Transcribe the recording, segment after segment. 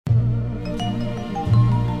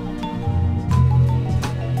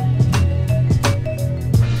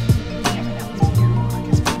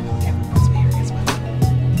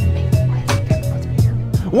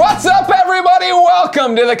What's up, everybody?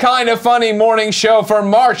 Welcome to the Kind of Funny Morning Show for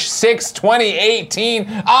March 6,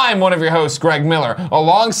 2018. I'm one of your hosts, Greg Miller,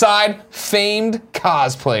 alongside famed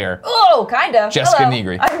cosplayer. Oh, kind of. Jessica Hello.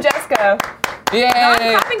 Nigri. I'm Jessica. Yay!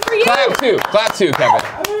 I'm clapping for you. Clap too,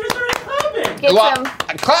 Kevin. Get some.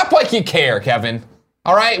 Clap like you care, Kevin.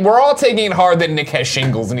 All right, we're all taking it hard that Nick has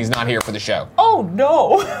shingles and he's not here for the show. Oh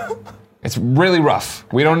no. It's really rough.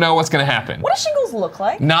 We don't know what's gonna happen. What does shingles look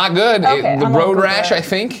like? Not good. Okay, The I'm road not rash, good. I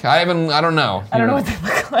think. I don't know. I don't know what they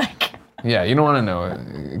look like. Yeah, you don't want to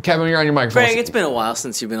know. Kevin, you're on your microphone. Frank, it's been a while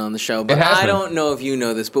since you've been on the show, but It has I been. don't know if you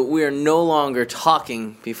know this, but we are no longer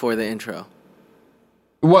talking before the intro.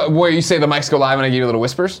 What? Where you say the mics go live and I give you little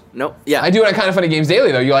whispers? Nope. Yeah. I do it on Kind of Funny Games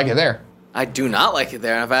Daily, though. You like it there. I do not like it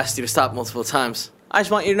there, and I've asked you to stop multiple times. I just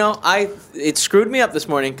want you to know, it screwed me up this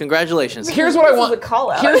morning. Congratulations. Here's what I This want. is a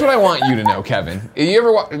call-out. Here's what I want you to know, Kevin. You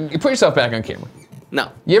ever you put yourself back on camera? No.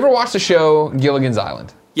 You ever watch the show Gilligan's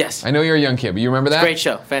Island? Yes. I know you're a young kid, but you remember that? Great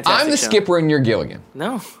show. Fantastic I'm the show. skipper and you're Gilligan.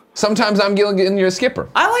 No. Sometimes I'm Gilligan and you're a skipper.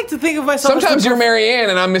 I like to think of myself Sometimes as you're Mary Ann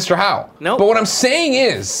and I'm Mr. Howe. Nope. But what I'm saying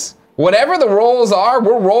is, whatever the roles are,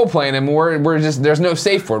 we're role playing and we're just, there's no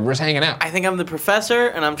safe word. We're just hanging out. I think I'm the professor,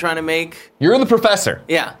 and I'm trying to make... You're the professor.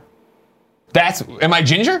 Yeah. Am I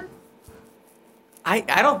Ginger?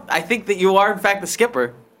 I think that you are, in fact, the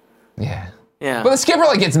skipper. Yeah. Yeah. But the skipper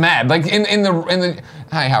gets mad. Like in the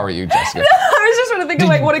hi, how are you, Jessica? I was just trying to think of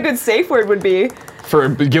like what a good safe word would be. For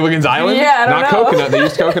Gilligan's Island? Yeah, I don't Not know. coconut. They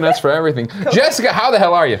use coconuts for everything. Jessica, how the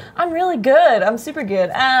hell are you? I'm really good. I'm super good.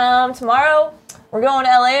 Tomorrow we're going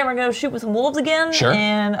to LA and we're going to shoot with some wolves again. Sure.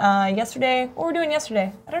 And yesterday, what were we doing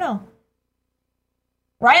yesterday? I don't know.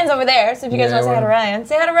 Ryan's over there, so if you guys want to say hi to Ryan,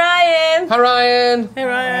 say hi to Ryan. Hi, Ryan. Hey,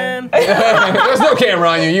 Ryan. There's no camera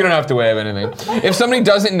on you. You don't have to wave anything. If somebody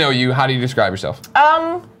doesn't know you, how do you describe yourself?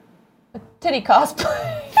 Titty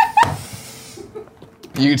cosplay.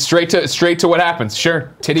 You straight to what happens.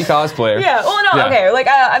 Sure, titty cosplayer. Yeah. Well, no. Yeah. Okay. Like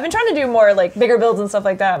I've been trying to do more like bigger builds and stuff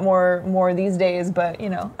like that more these days, but you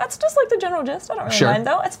know that's just like the general gist. I don't really Sure. mind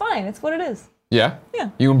though. It's fine. It's what it is. Yeah.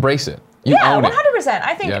 Yeah. You embrace it. You Yeah, own 100%.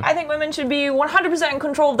 it. I think women should be 100% in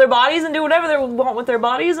control of their bodies and do whatever they want with their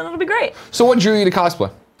bodies, and it'll be great. So what drew you to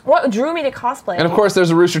cosplay? What drew me to cosplay? And of course,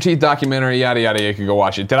 there's a Rooster Teeth documentary. Yada yada. You can go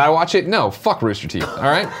watch it. Did I watch it? No. Fuck Rooster Teeth. All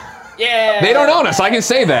right. Yeah. They don't own us. I can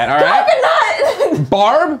say that. All right. not.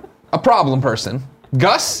 Barb, a problem person.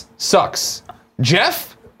 Gus sucks.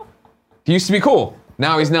 Jeff, he used to be cool.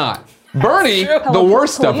 Now he's not. Bernie, the Hello,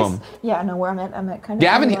 worst of police? them. Yeah, no, where I'm at kind of.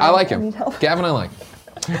 Gavin, I like I need him. help. Gavin, I like.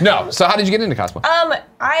 No, so how did you get into cosplay?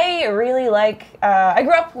 I really like. I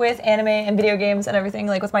grew up with anime and video games and everything,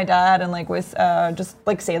 like with my dad and like with just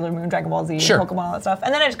like Sailor Moon, Dragon Ball Z, Sure. and Pokemon, all that stuff.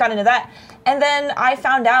 And then I just got into that. And then I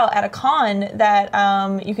found out at a con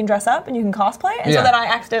that you can dress up and you can cosplay. And Yeah. so then I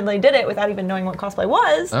accidentally did it without even knowing what cosplay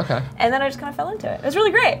was. Okay. And then I just kind of fell into it. It's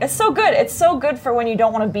really great. It's so good. It's so good for when you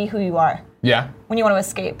don't want to be who you are. Yeah. When you want to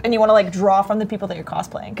escape and you want to like draw from the people that you're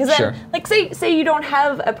cosplaying, because then Sure. like say you don't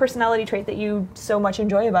have a personality trait that you so much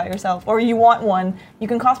enjoy about yourself, or you want one, you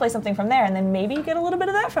can cosplay something from there, and then maybe you get a little bit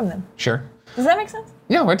of that from them. Sure. Does that make sense?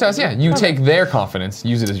 Yeah, it does. Yeah, you take their confidence,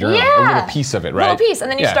 use it as your own, a little piece of it, right? Little piece,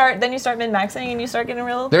 and then you Yeah. start min-maxing, and you start getting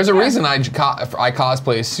real. There's a reason I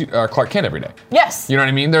cosplay as Clark Kent every day. Yes. You know what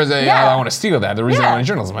I mean? There's Yeah. I want to steal that. The reason I Yeah. want to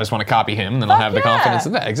journalism, I just want to copy him, and then I'll have the Yeah. confidence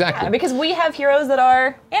of that. Exactly. Yeah, because we have heroes that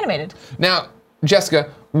are animated. Now, Jessica,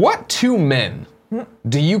 what two men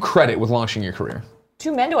do you credit with launching your career?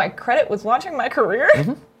 2 men do I credit with launching my career?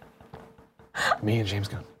 Me and James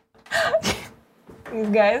Gunn. These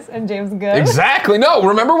guys and James Gunn. Exactly. No,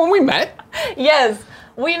 remember when we met? Yes.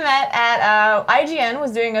 We met at IGN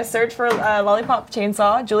was doing a search for Lollipop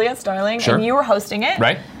Chainsaw, Juliet Starling, Sure. and you were hosting it.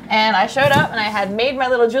 Right. And I showed up and I had made my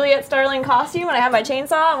little Juliet Starling costume and I had my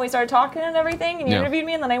chainsaw and we started talking and everything and you Yeah. interviewed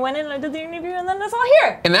me and then I went in and I did the interview and then that's all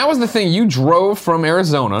here. And that was the thing. You drove from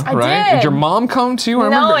Arizona, I right? did. Did your mom come too? I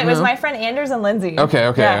No, remember, it was my friend Anders and Lindsay.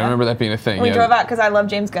 Okay. Yeah. I remember that being a thing. We yeah. drove out because I love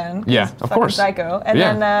James Gunn. Yeah, He's of fucking course. Psycho. And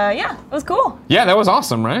Yeah. then, it was cool. Yeah, that was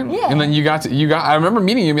awesome, right? Yeah. And then you got, I remember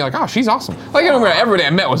meeting you and be like, oh, she's awesome. Like, I remember everybody I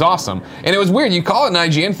met was awesome. And it was weird. You call it an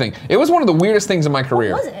IGN thing. It was one of the weirdest things in my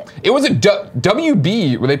career. was it? It was a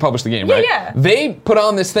WB where they published the game, right? Yeah. They put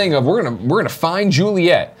on this thing of we're gonna find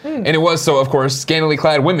Juliet, and it was so of course scantily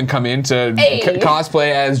clad women come in to Hey.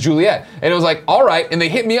 cosplay as Juliet, and it was like all right, and they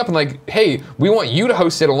hit me up and like, hey, we want you to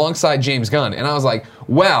host it alongside James Gunn, and I was like,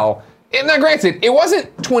 well, and now granted, it wasn't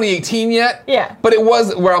 2018 yet, Yeah. but it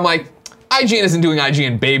was where I'm like, IGN isn't doing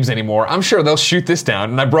IGN Babes anymore. I'm sure they'll shoot this down.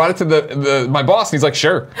 And I brought it to my boss, and he's like,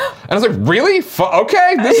 sure. And I was like, really?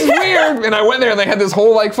 Okay, this is weird. And I went there, and they had this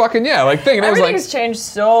whole like fucking thing. And I was like, everything's changed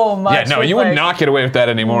so much. yeah, no, you would not get away with that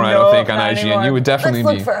anymore. I don't think on IGN. Anymore. You would definitely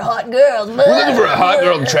Let's look for hot girls. We're looking for a hot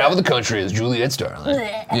girl to travel the country as Juliet Starling.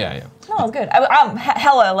 Yeah. No, it was good. I'm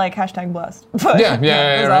hella like #blessed. But Yeah, it was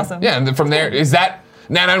right. awesome. Yeah, and then from there, is that?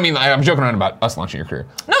 Nah, I don't mean I'm joking around about us launching your career.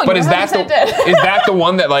 No, but you is that 100% did. is that the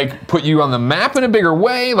one that like put you on the map in a bigger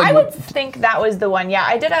way? Like, I would think that was the one. Yeah,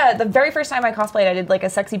 I did the very first time I cosplayed, I did like a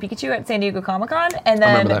sexy Pikachu at San Diego Comic-Con, and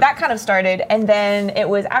then that kind of started. And then it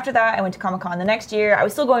was after that I went to Comic-Con the next year. I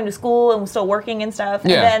was still going to school and was still working and stuff.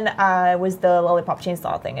 Yeah. And then was the Lollipop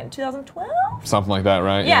Chainsaw thing in 2012. something like that,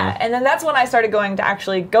 right? Yeah, and then that's when I started going to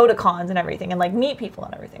actually go to cons and everything and like meet people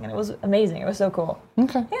and everything, and it was amazing. It was so cool.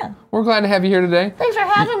 Okay. Yeah. We're glad to have you here today. Thanks for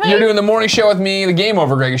having me. You're doing the morning show with me, the Game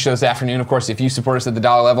Over Greggy show this afternoon. Of course, if you support us at the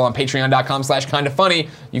dollar level on patreon.com/kindafunny,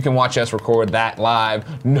 you can watch us record that live.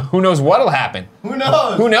 Who knows what'll happen? Who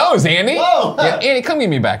knows? Who knows, Andy? Whoa. Yeah, Andy, come give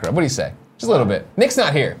me a back rub. What do you say? Just a little bit. Nick's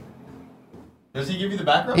not here. Does he give you the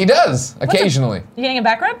back rub? He does, occasionally. You getting a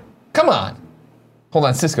back rub? Come on. Hold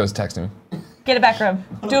on, Cisco's texting me. Get a back rub.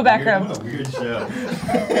 Do a back rub. What a weird show.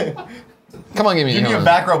 Come on, give me Give me hold a on.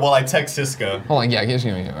 back rub while I text Cisco. Hold on, yeah, give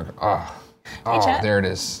me a back rub. Oh, chat. there it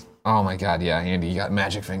is. Oh my God, yeah, Andy, you got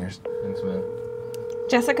magic fingers. Thanks, man.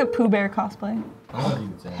 Jessica Pooh Bear cosplay. I love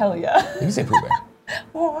you, Sam. Hell yeah. You can say Pooh Bear.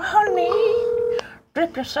 Oh, honey,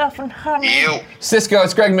 dip yourself in honey. You. Cisco,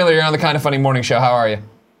 it's Greg Miller. You're on the Kinda Funny Morning Show. How are you?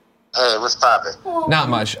 Hey, what's poppin'? Not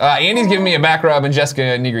much. Andy's giving me a back rub, and Jessica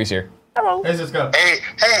Nigri's here. Hello. Hey, Cisco. Hey,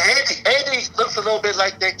 Andy looks a little bit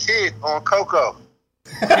like that kid on Coco.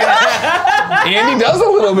 Andy does a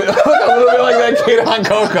little bit like that kid on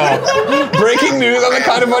Coco. Breaking news on the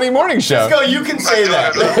Kinda Funny Morning Show. Cisco, you can say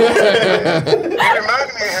that. It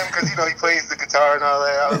reminded me of him because, he plays the guitar and all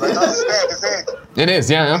that. I was like, oh, this is Andy. It is,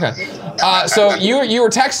 yeah, okay. So you were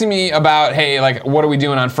texting me about, hey, like, what are we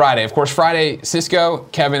doing on Friday? Of course, Friday, Cisco,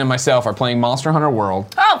 Kevin, and myself are playing Monster Hunter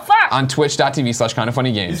World Oh, fuck. on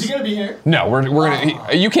twitch.tv/kindafunnygames. Is he gonna be here? No, we're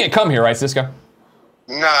gonna. You can't come here, right, Cisco?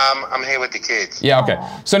 Nah, I'm here with the kids. Yeah, okay.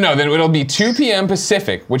 So no, then it'll be 2 p.m.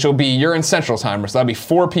 Pacific, which will be you're in Central Time, so that'll be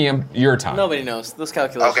 4 p.m. your time. Nobody knows those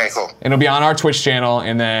calculations. Okay, cool. And it'll be on our Twitch channel,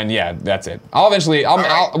 and then yeah, that's it.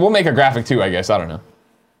 We'll make a graphic too, I guess. I don't know.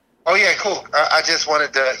 Oh, yeah, cool. I just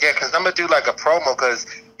wanted to, because I'm going to do like a promo because,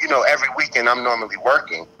 every weekend I'm normally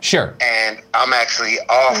working. Sure. And I'm actually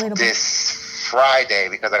off Relatable. this Friday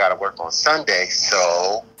because I got to work on Sunday.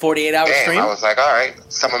 So, 48-hour damn, stream. I was like, all right,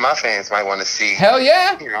 some of my fans might want to see, Hell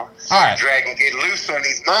yeah. see All right. Dragon get loose on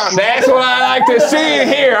these monsters. That's what I like to see and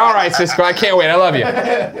hear. All right, Cisco, I can't wait. I love you. All All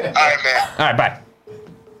right, man. right, bye.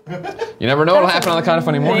 You never know what'll happen on the Kinda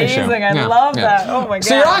Funny Morning Show. Amazing. I Yeah, love yeah. that. Oh my god.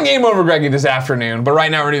 So you're on Game Over Greggy this afternoon, but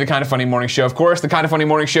right now we're doing the Kinda Funny Morning Show. Of course, the Kinda Funny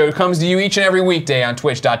Morning Show comes to you each and every weekday on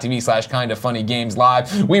twitch.tv/kindafunnygames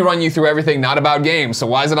live. We run you through everything not about games. So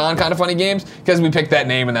why is it on Kinda Funny Games? Because we picked that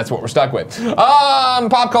name and that's what we're stuck with.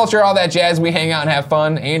 Pop culture, all that jazz. We hang out and have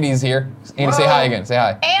fun. Andy's here. Andy, say hi again. Say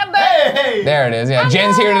hi. Amber. Hey! There it is. Yeah,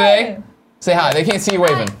 Jen's here today. Say hi. They can't see you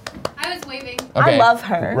waving. I was waving. Okay. I love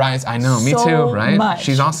her. Right. I know. Me so too. Right. Much.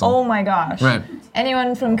 She's awesome. Oh my gosh. Right.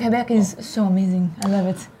 Anyone from Quebec is so amazing. I love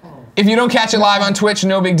it. If you don't catch it live on Twitch,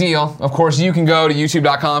 no big deal. Of course, you can go to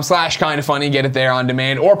youtube.com/kindafunny, get it there on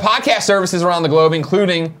demand, or podcast services around the globe,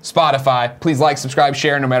 including Spotify. Please like, subscribe,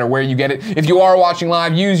 share, no matter where you get it. If you are watching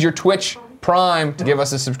live, use your Twitch Prime to give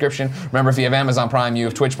us a subscription. Remember, if you have Amazon Prime, you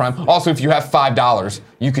have Twitch Prime. Also, if you have $5,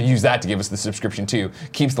 you could use that to give us the subscription too.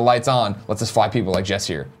 Keeps the lights on, lets us fly people like Jess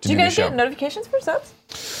here to Do you do the guys show. get notifications for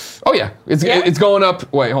subs? Oh yeah, Yeah? it's going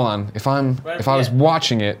up. Wait, hold on. If I was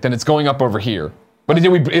watching it, then it's going up over here. But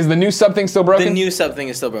is the new sub thing still broken? The new sub thing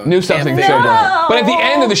is still broken. New something Damn. still No. broken. But at the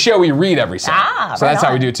end of the show, we read every sub. So right that's how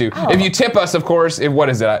we on. do it too. Oh. If you tip us, of course. What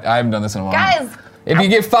is it? I haven't done this in a while. Guys. If you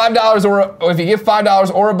give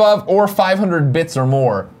 $5 or above, or 500 bits or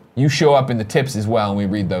more, you show up in the tips as well, and we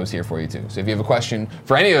read those here for you too. So if you have a question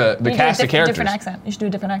for any of the You cast do a of characters, different accent. You should do a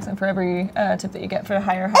different accent for every tip that you get for a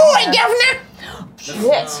higher. oh, hey, governor! Shit.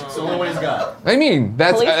 It's the only one he's got. I mean,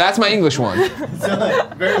 that's my English one. It's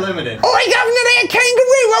very limited. Oh, hey, governor, that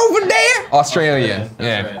kangaroo over there! Australian,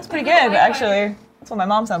 yeah. Right. That's pretty good, actually. That's what my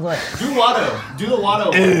mom sounds like. Do Lotto. Do the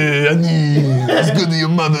Lotto. It's good to your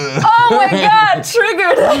mother. Oh my god,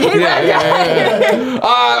 triggered.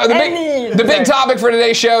 The big topic for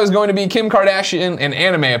today's show is going to be Kim Kardashian and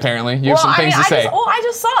anime, apparently. You have some things to say. I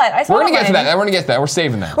just saw it. I saw We're it going to get to already. that. We're going to get to that. We're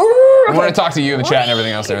saving that. Ooh, We're going okay. to talk to you in the chat and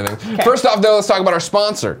everything else and everything. First off, though, let's talk about our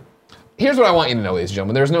sponsor. Here's what I want you to know, ladies and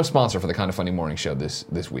gentlemen. There's no sponsor for the Kinda Funny Morning Show this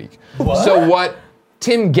week. What? So what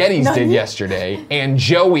Tim Geddes did yesterday, and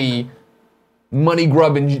Joey Money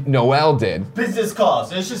Grub and Noel did. Business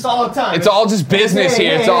calls. It's just all the time. It's all just business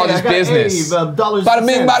here. It's all just business. Bada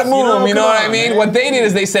bing, bada boom. You know what I mean? What they did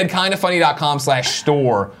is they said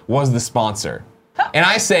kindafunny.com/store was the sponsor. And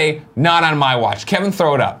I say, not on my watch. Kevin,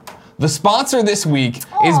 throw it up. The sponsor this week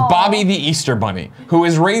is Bobby the Easter Bunny, who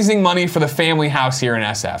is raising money for the family house here in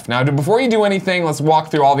SF. Now, before you do anything, let's walk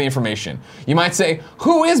through all the information. You might say,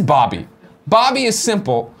 who is Bobby? Bobby is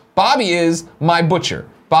simple. Bobby is my butcher.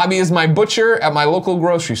 Bobby is my butcher at my local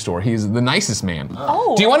grocery store. He's the nicest man.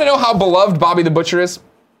 Oh. Do you want to know how beloved Bobby the Butcher is?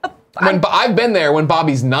 I've been there when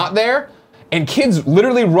Bobby's not there, and kids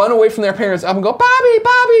literally run away from their parents up and go, Bobby,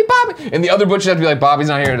 Bobby, Bobby. And the other butchers have to be like, Bobby's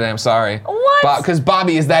not here today, I'm sorry. What? Because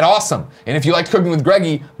Bobby is that awesome. And if you liked cooking with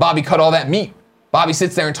Greggy, Bobby cut all that meat. Bobby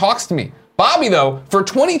sits there and talks to me. Bobby, though, for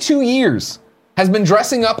 22 years, has been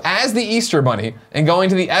dressing up as the Easter Bunny and going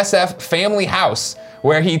to the SF family house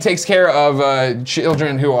where he takes care of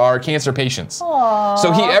children who are cancer patients. Aww.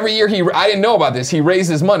 So every year I didn't know about this, he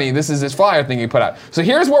raises money. This is his flyer thing he put out. So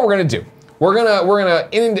here's what we're gonna do. We're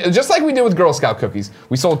gonna just like we did with Girl Scout cookies.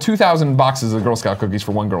 We sold 2,000 boxes of Girl Scout cookies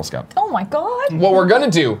for one Girl Scout. Oh my God. What we're gonna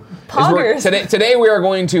do Poggers. is today we are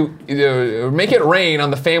going to make it rain on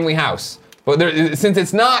the family house. But since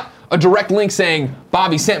it's not a direct link saying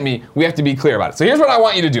Bobby sent me, we have to be clear about it. So here's what I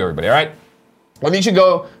want you to do, everybody, all right? I want you to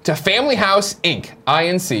go to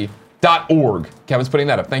familyhouseinc.org. Kevin's putting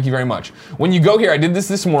that up. Thank you very much. When you go here, I did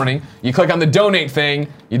this morning, you click on the donate thing,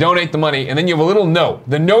 you donate the money, and then you have a little note.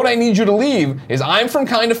 The note I need you to leave is I'm from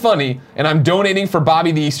Kinda Funny, and I'm donating for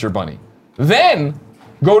Bobby the Easter Bunny. Then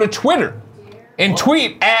go to Twitter and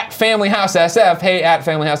tweet at FamilyHouseSF, hey, at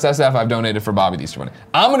FamilyHouseSF, I've donated for Bobby the Easter Bunny.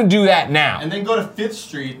 I'm gonna do that now. And then go to 5th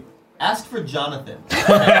Street, ask for Jonathan.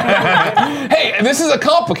 Hey, this is a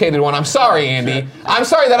complicated one. I'm sorry, Andy. I'm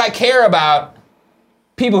sorry that I care about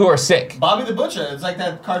people who are sick. Bobby the Butcher, it's like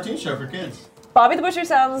that cartoon show for kids. Bobby the Butcher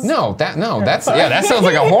sounds... That sounds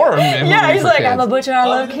like a horror movie. Yeah, he's for like, kids. I'm a butcher, I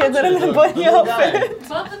love kids, and I'm in a bunny outfit.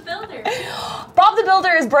 Bob the Builder. Bob the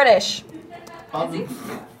Builder is British. Bob the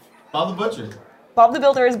Butcher. Bob the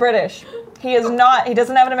Builder is British. He is not, he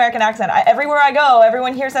doesn't have an American accent. Everywhere I go,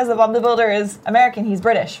 everyone here says that Bob the Builder is American, he's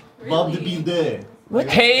British. Bob the Builder.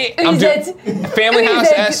 Hey, I'm doing Family House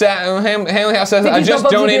says I just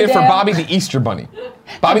donated for Bobby the Easter Bunny.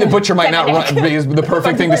 Bobby the Butcher might not be the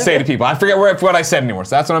perfect thing to say to people. I forget what I said anymore,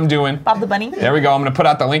 so that's what I'm doing. Bob the Bunny. There we go. I'm gonna put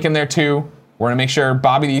out the link in there too. We're gonna make sure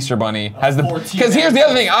Bobby the Easter Bunny has the. Because here's the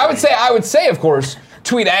other thing. I would say, of course,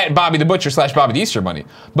 tweet at Bobby the Butcher / Bobby the Easter Bunny.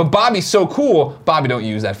 But Bobby's so cool. Bobby don't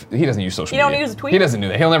use that. He doesn't use social media. You don't use a tweet? He doesn't do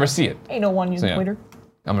that. He'll never see it. Ain't no one using Twitter.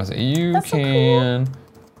 I'm gonna say you That's so can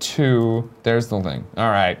too. There's the thing. All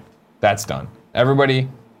right, that's done. Everybody,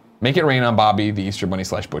 make it rain on Bobby the Easter Bunny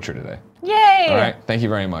 / Butcher today. Yay! All right, thank you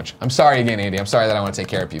very much. I'm sorry again, Andy. I'm sorry that I want to take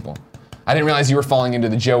care of people. I didn't realize you were falling into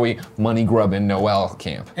the Joey Money Grub and Noel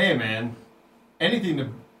camp. Hey man, anything to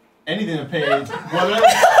pay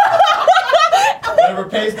whatever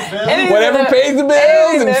pays the bills. Whatever pays the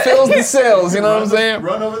bills and fills the sales. You know what I'm saying?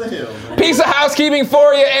 Run over the hill. Piece of housekeeping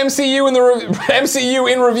for you. MCU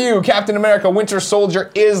in review. Captain America: Winter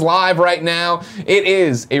Soldier is live right now. It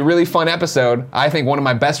is a really fun episode. I think one of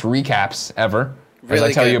my best recaps ever. As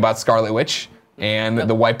I tell you about Scarlet Witch and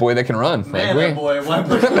the white boy that can run. Man, that white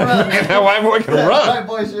boy can run. That white boy can run. White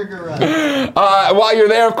boy sure can run. While you're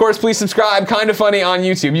there, of course, please subscribe. Kinda Funny on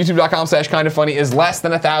YouTube. YouTube.com/kindafunny is less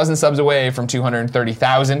than 1,000 subs away from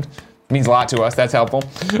 230,000. Means a lot to us. That's helpful.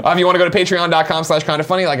 If you want to go to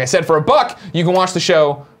patreon.com/kindafunny, like I said, for $1, you can watch the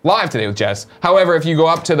show live today with Jess. However, if you go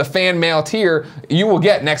up to the fan mail tier, you will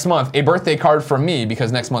get next month a birthday card from me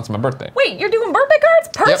because next month's my birthday. Wait, you're doing birthday cards?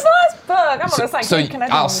 Personalized? Fuck, I'm gonna sign. So Can I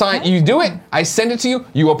do I'll this? sign. You do it. I send it to you.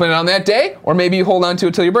 You open it on that day, or maybe you hold on to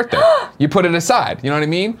it till your birthday. You put it aside. You know what I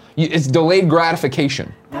mean? It's delayed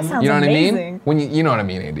gratification. That sounds You know what amazing. I mean? When you know what I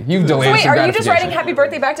mean, Andy. You've delayed So wait, some are you gratification. just writing happy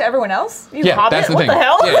birthday back to everyone else? You Yeah, Hobbit? that's the What thing. the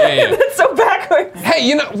hell? Yeah. That's so backwards.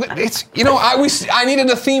 Hey, I needed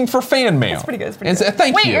a theme for fan mail. That's pretty good. That's pretty And good. so,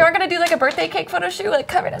 thank Wait, you. you're not gonna do like a birthday cake photo shoot, like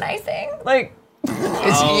covered in icing? Like,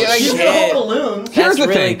 She's gonna hold balloons. Here's the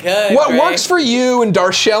That's really thing. good, What Ray. works for you and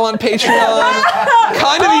Darshell on Patreon,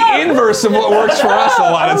 kind of the inverse of what works for us a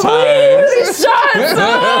lot of times.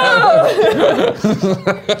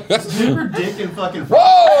 Super dick and fucking.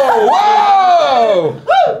 Whoa!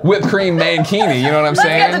 Whipped cream mankini, you know what I'm let's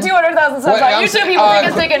saying? get to 200,000 subs What- on I'm YouTube. saying- People think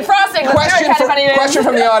it's taking frosting. Let's do it. Kind of funny. Question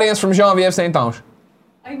from the audience from Jean-Vive Saint-Ange.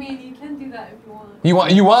 I mean, you can do that if you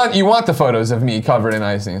want. You want the photos of me covered in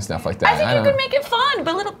icing and stuff like that. I think you don't could know. make it fun.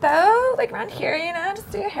 Put a little bow, like around here,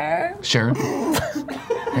 just do your hair. Sure.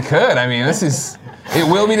 I could. I mean, this is. It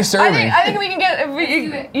will be disturbing. I think we can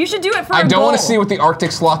get. You should do it for. I don't want to see what the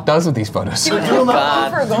Arctic sloth does with these photos. Do them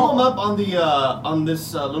God. up on the on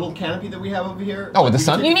this little canopy that we have over here. Oh, with the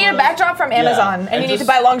sun? You need a backdrop from Amazon, and you need to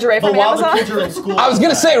buy lingerie but from while Amazon. the kids are in school, I was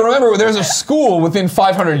gonna say, remember, there's a school within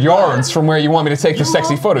 500 yards from where you want me to take the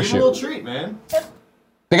sexy photo give 'em a little shoot. treat, man.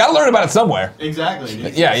 They gotta learn about it somewhere. Exactly.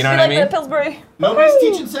 Yeah, you know You what I like mean? the Pillsbury? Nobody's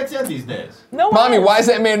teaching sex ed these days. No one Mommy, is. why is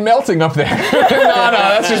that man melting up there? no,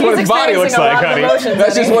 that's just what He's his body looks experiencing a like, lot of honey. emotions,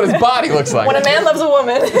 That's just honey. what his body looks like. When a man loves a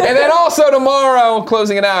woman. And then also tomorrow,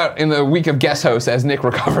 closing it out in the week of guest hosts as Nick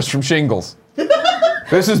recovers from shingles.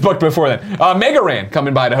 This is booked before then. Mega Ran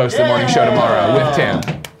coming by to host the morning show tomorrow with Tim.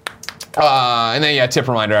 And then, tip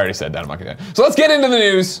reminder, I already said that. I'm not gonna. So let's get into the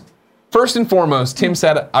news. First and foremost, Tim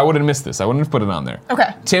said, I wouldn't have missed this. I wouldn't have put it on there.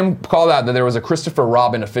 Okay. Tim called out that there was a Christopher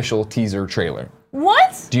Robin official teaser trailer.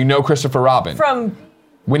 What? Do you know Christopher Robin? From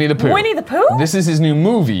Winnie the Pooh. Winnie the Pooh? This is his new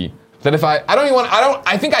movie that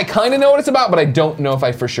I think I kind of know what it's about, but I don't know if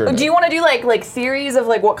I for sure know. Do you want to do like theories of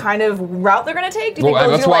like what kind of route they're gonna take? Do you think Well,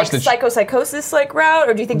 they'll let's do watch like psychosis like route,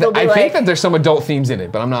 or do you think they'll do I like? think that there's some adult themes in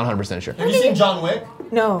it, but I'm not 100% sure. Have you seen John Wick?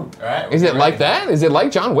 No. All right. Is it like that? Is it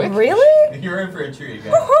like John Wick? Really? You're in for a treat,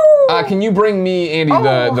 guys. Woohoo! Can you bring me, Andy,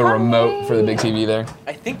 Oh, the remote honey. for the big TV there?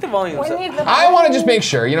 I think the volume's We need up. the I want to just make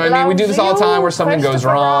sure, you know what I mean? We do this all the time where something goes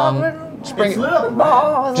Christopher wrong. Robin. Just bring It's it, lit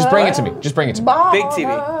up. just bring it to me. Just bring it to me. Big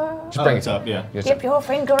TV. Just bring it It's to me. up, yeah. Yes, Dip sir. your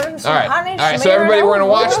finger in some All right, honey. all right. So smear it everybody, we're gonna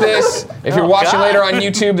all watch over. this. If you're Oh, watching God. later on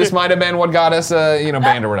YouTube, this might have been what got us,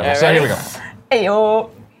 banned or whatever. Yeah, So here we ready? go. Ayo.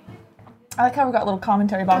 I like how we got little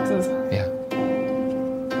commentary boxes. Yeah.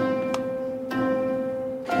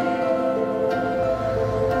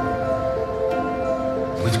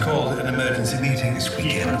 We've called an emergency meeting this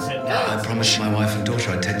weekend. I promised my wife and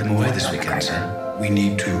daughter I'd take them away this weekend, sir. We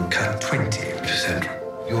need to cut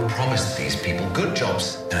 20%. You promised these people good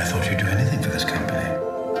jobs. I thought you'd do anything for this company.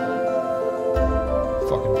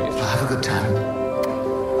 Fucking beast. Have a good time.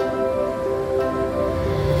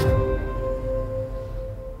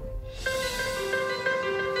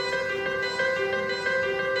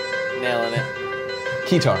 Nailing it.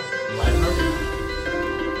 Keytar.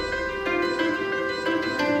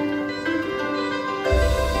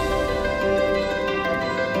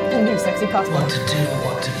 A new sexy costume. What to do,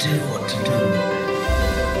 what to do, what to do.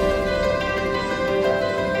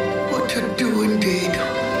 What to do indeed.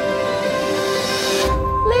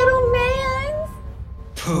 Little man.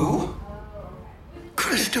 Pooh?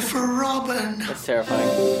 Christopher Robin. That's terrifying.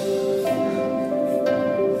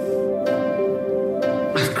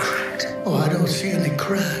 I've cracked. Oh, I don't see any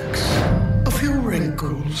cracks. A few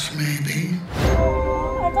wrinkles, maybe.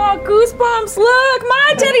 I got goosebumps. Look,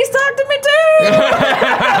 my teddy's talk to me too.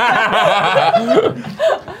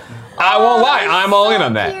 I won't lie, I'm all in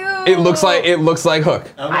on that. cute. It looks like Hook.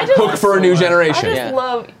 I just- Hook for a new I generation. just Yeah.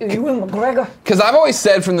 love Ewan McGregor. Because I've always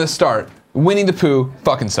said from the start, Winnie the Pooh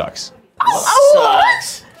fucking sucks.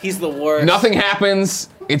 Sucks. He's the worst. Nothing happens.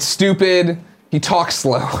 It's stupid. He talks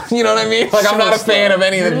slow. You know what I mean? Like, I'm not a fan of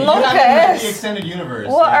any of the. You got Yes. the extended universe.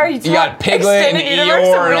 What are you You talking? got Piglet and Extended universe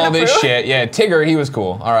of Eeyore and Winnie all the this Pooh? shit. Yeah, Tigger, he was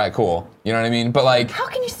cool. All right, cool. You know what I mean? But like, How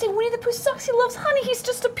can you say Winnie the Pooh sucks? He loves honey. He's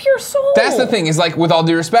just a pure soul. that's the thing. Is like, with all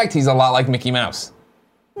due respect, he's a lot like Mickey Mouse.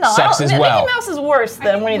 No, I sucks don't- as well. Mickey Mouse is worse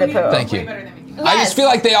than Winnie the Pooh. Thank you. Way better than Mickey Mouse. I just feel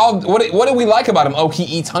like they all. What do we like about him? Oh, he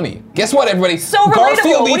eats honey. Guess what, everybody? So relatable.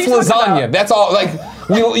 Garfield What are eats you talking lasagna. about? That's all. Like,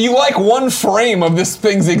 you like one frame of this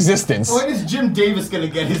thing's existence. When is Jim Davis gonna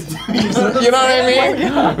get his? You know what I mean?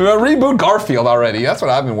 Reboot Garfield already. That's what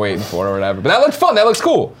I've been waiting for or whatever. But that looked fun. That looks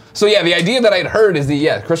cool. So yeah, the idea that I'd heard is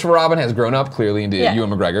Christopher Robin has grown up clearly into Yeah. Ewan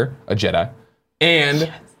McGregor, a Jedi,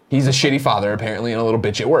 and he's a shitty father apparently and a little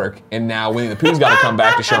bitch at work. And now Winnie the Pooh's got to come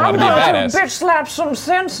back to show him how to be a badass. Bitch slap some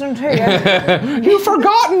sense into you. You've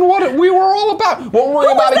forgotten what we were all about. Won't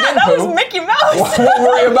worry about again, That Pooh. was Mickey Mouse. Won't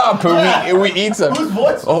worry about Pooh. We eat some. Whose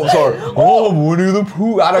voice? Oh, sorry. Oh, Winnie the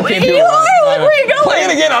Pooh. I can't do it. Where are you going? Play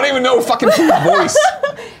it again. I don't even know fucking Pooh's voice.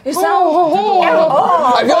 It sounds.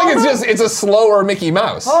 I feel like it's a slower Mickey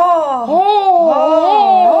Mouse.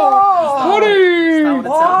 Honey. That's what it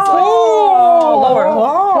sounds like.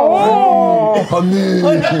 Honey.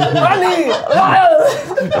 Honey,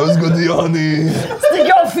 That was good, the honey. stick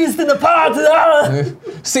your fist in the pot.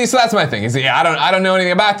 See, so that's my thing. Is I don't know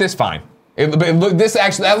anything about this. Fine.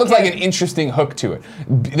 That looks like an interesting hook to it.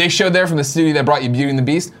 They showed there from the studio that brought you Beauty and the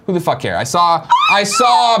Beast. Who the fuck care? I saw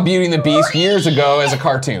Beauty and the Beast years ago as a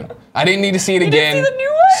cartoon. I didn't need to see it again. didn't see the new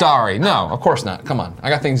one? Sorry, no, of course not. Come on, I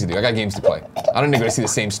got things to do. I got games to play. I don't need to go see the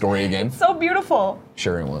same story again. So beautiful.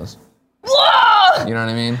 Sure, it was. Whoa! You know what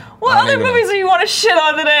I mean? What other movies do you want to shit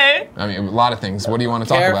on today? I mean, a lot of things. What do you want to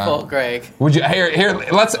talk about? Careful, Greg. Would you here?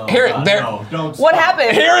 Let's here. There. No, don't. What stop.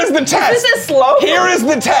 happened? Here is the test. Is this slow? Here is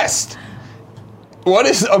the test. What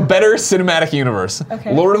is a better cinematic universe?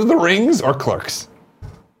 Okay. Lord of the Rings or Clerks?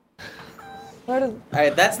 All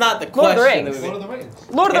right, that's not the Lord of the question. Rings. Lord of the Rings.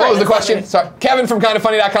 Lord of the What was Rings. the question? Sorry, Kevin from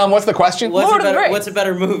KindofFunny.com. What's the question? What's Lord a of the better? Rings. What's a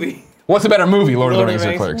better movie? What's a better movie, Lord of the Lord Rings of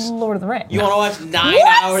or the Clerks? Lord of the Rings. You want to watch 9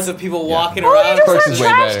 What? hours of people walking Oh, you around? just Clerks have is way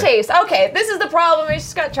trash better. taste. Okay, this is the problem. You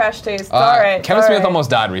just got trash taste. It's all right. Kevin all Smith right. almost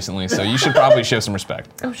died recently, so you should probably show some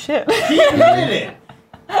respect. Oh shit. He admitted it.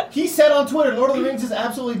 He said on Twitter, Lord of the Rings is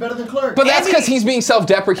absolutely better than Clerks. But that's because he's being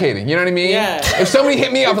self-deprecating. You know what I mean? Yeah. If somebody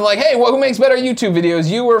hit me up and like, hey, who makes better YouTube videos?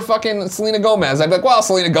 You or fucking Selena Gomez? I'd be like, well,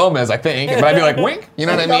 Selena Gomez, I think. But I'd be like, wink. You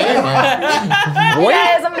know what I mean? Wink.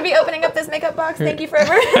 Guys, I'm gonna be opening up this makeup box. Thank you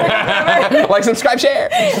forever. Forever. Like, subscribe, share.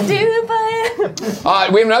 Do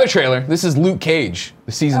it. We have another trailer. This is Luke Cage,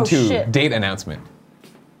 the season 2 shit. date announcement.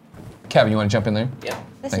 Kevin, you want to jump in there? Yeah.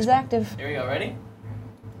 This Thanks, is bro. active. Here we go. Ready?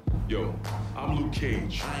 Yo, I'm Luke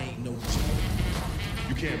Cage. I ain't no joke.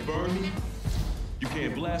 You can't burn me. You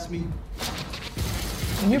can't blast me.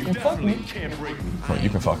 You can fuck Definitely me. can't break me. Well, you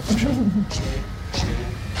can fuck it, for sure.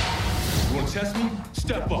 You wanna test me?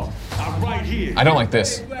 Step up. I'm right here. I don't like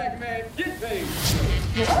this. Black man, get paid.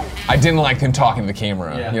 I didn't like him talking to the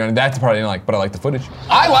camera. Yeah. You know, that's the part I didn't like, but I like the footage.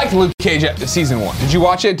 I liked Luke Cage season 1. Did you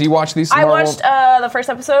watch it? Do you watch these? I Marvel? watched the first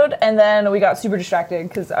episode and then we got super distracted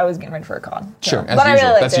because I was getting ready for a con. So. Sure, as But I usual.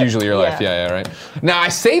 really liked That's it. usually your life. Yeah, right. Now I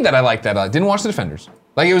say that I like that. I didn't watch The Defenders.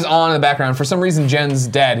 Like it was on in the background. For some reason, Jen's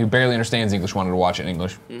dad, who barely understands English, wanted to watch it in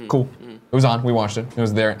English. Cool. It was on. We watched it. It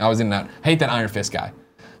was there. I was in that. I hate that Iron Fist guy.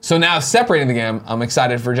 So now separating the game, I'm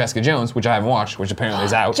excited for Jessica Jones, which I haven't watched, which apparently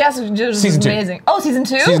is out. Jessica Jones is Season 2. amazing. Oh, season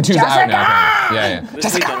 2? Season 2's out now. Jessica! Apparently. Yeah.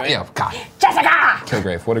 This weekend, right? Yeah. God. Jessica!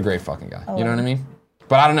 Kilgrave. What a great fucking guy. You know what I mean?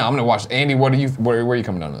 But I don't know. I'm gonna watch. Andy, where are you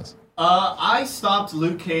coming down on this? I stopped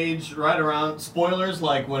Luke Cage right around, spoilers,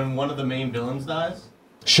 like when one of the main villains dies.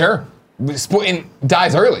 Sure. And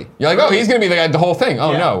dies early. You're like, oh, he's gonna be the guy, the whole thing.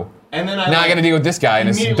 Oh Yeah. no. And then Now I gotta deal with this guy in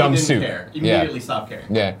his immediately dumb didn't suit. care. Immediately stopped caring.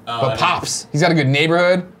 Yeah. But Pops, he's got a good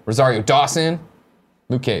neighborhood. Rosario Dawson,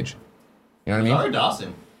 Luke Cage. You know what I mean? Rosario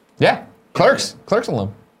Dawson. Yeah. Clerks. Clerks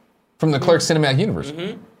alum. From the Clerks cinematic universe.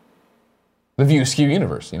 The View Askew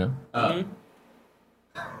universe, you know?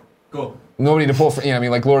 Cool. Nobody to pull for, you know, I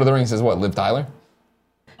mean, like Lord of the Rings says what, Liv Tyler?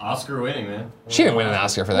 Oscar winning, man. She didn't win an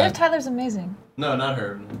Oscar for Liv that. Tyler's amazing. No, not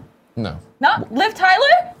her. No. Not Liv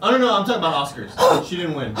Tyler? Oh, no, I'm talking about Oscars. She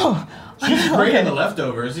didn't win. She's great in The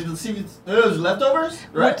Leftovers. Those Leftovers?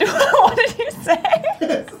 Right? What did you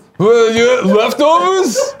say?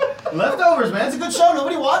 Leftovers? Leftovers, man. It's a good show.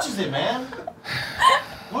 Nobody watches it, man.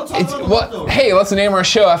 We'll talk about The Leftovers. Hey, let's name our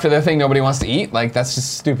show after the thing nobody wants to eat. Like, that's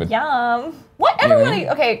just stupid. Yum. What? Everybody.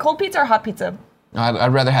 Okay, cold pizza or hot pizza?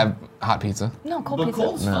 I'd rather have hot pizza. No, cold But pizza.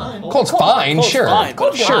 cold's fine. Cold's fine, Cold's sure. fine.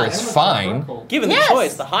 Cold's Sure, fine. it's fine. Given the Yes.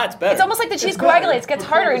 choice, the hot's better. It's almost like the cheese coagulates, gets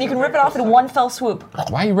harder, and you can rip it off in one fell swoop.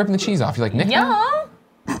 Why are you ripping the cheese off? You like Nick? Yum.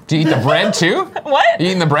 Do you eat the bread too? What? You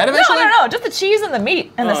eating the bread No, eventually? no, just the cheese and the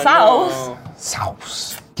meat and the sauce. No.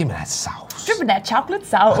 Sauce. Give me that sauce. Dripping that chocolate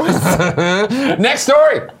sauce. Next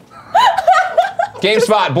story.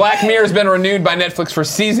 GameSpot. Black Mirror has been renewed by Netflix for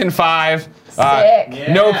season 5. Sick.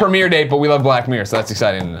 Yeah. No premiere date, but we love Black Mirror, so that's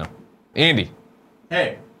exciting to know. Andy,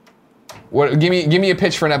 Hey, give me a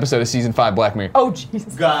pitch for an episode of season 5 Black Mirror. Oh,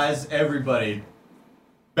 Jesus. guys, everybody,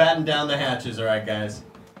 batten down the hatches, all right, guys.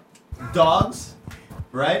 Dogs,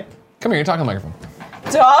 right? Come here, you're talking to the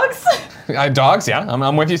microphone. Dogs? Dogs, yeah.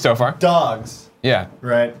 I'm with you so far. Dogs, Yeah.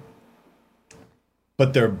 right?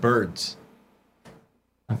 But they're birds.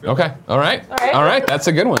 Okay. All right. right. All right. That's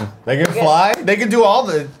a good one. They can fly. They can do all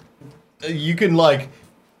the. You can like,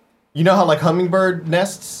 you know how like hummingbird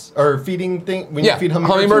nests or feeding thing when Yeah, you feed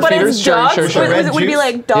hummingbirds. hummingbird But feeders, it's sure, dogs? sure, sure. Would it be Juice?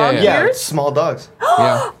 like dog Yeah, Yeah, ears? it's small dogs.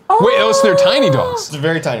 Yeah. Wait, those they're tiny dogs. It's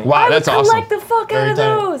very tiny. Wow, I that's would awesome. collect the fuck out Very of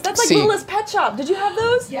tiny. those. That's like See- Littlest Pet Shop. Did you have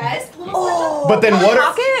those? Yes, little Oh, But then what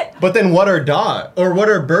pocket? are? But then what are what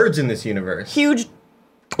are birds in this universe? Huge.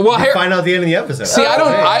 Well, You here, find out at the end of the episode. see, I don't.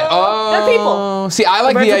 They're people. See, I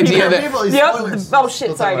like the Birds are idea people. that. People, these Yep. spoilers. Oh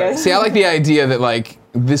shit, sorry guys. See, I like the idea that like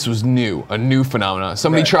this was new, a new phenomenon.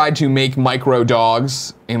 Somebody Right. tried to make micro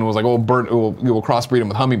dogs and was like, "Oh, we'll crossbreed them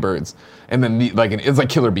with hummingbirds," and then it's like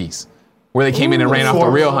killer bees, where they came in and ran off the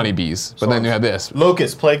Swarms. real honeybees. But then you had this.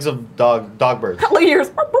 Locusts, plagues of dog birds. Look at yours.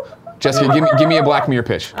 Jessica, give me a Black Mirror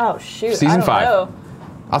pitch. Oh shoot. Season I don't 5. know.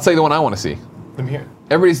 I'll tell you the one I want to see. Let me hear.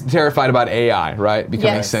 Everybody's terrified about AI, right?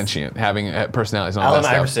 Becoming Yes. sentient, having personalities and all Allen that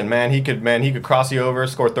stuff. Iverson, man, he could cross you over,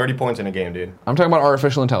 score 30 points in a game, dude. I'm talking about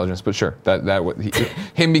artificial intelligence, but sure,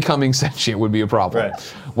 him becoming sentient would be a problem. Right.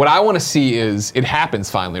 What I want to see is it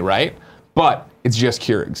happens finally, right? But it's just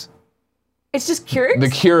Keurigs. It's just Keurigs? The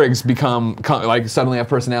Keurigs become like suddenly have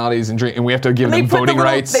personalities and we have to give them voting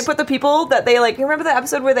rights. They put the people that they like. You remember the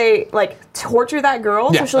episode where they like torture that girl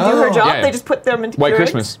Yeah. so she'll do her job? Yeah, yeah. They just put them into White Keurigs?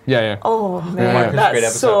 Christmas. Yeah. Oh man, Yeah. Great that's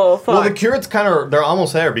episode. so fun. Well, the Curates they're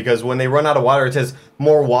almost there because when they run out of water, it says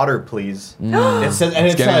more water, please. It says, and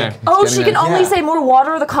it's getting like, there. Oh, It's she getting can there. only Yeah. say more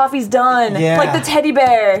water or the coffee's done. Yeah. Like the teddy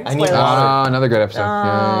bear. I need Spoiler. water. Another good episode.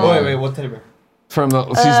 Yeah. Oh, wait, what teddy bear? From the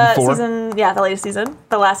season 4. The latest season,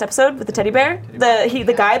 the last episode with the teddy bear.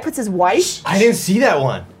 The guy puts his wife. I didn't see that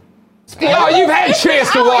one. Oh, you've had a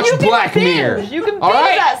chance to watch Black Mirror. You can All binge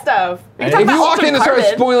right? that stuff. You can If talk you about walked in and Altered started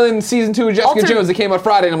Carbon. spoiling season 2 of Jessica Altered- Jones that came out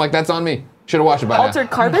Friday, and I'm like, that's on me. Should have watched it by now. Altered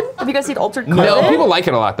Carbon? Have you guys seen Altered Carbon? No, people like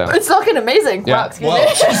it a lot though. It's fucking amazing. Yeah. Wow, excuse Whoa.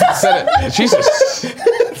 me. Said it.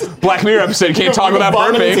 Jesus. Black Mirror episode. Can't talk without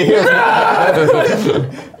burping.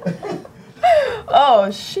 Oh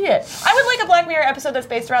shit! I would like a Black Mirror episode that's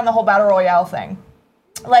based around the whole battle royale thing,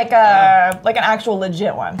 like an actual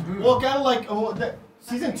legit one. Well, kind of like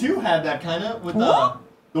season 2 had that kind of with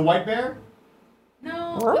the white bear.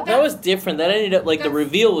 No. That was different. That ended up, like, the That's-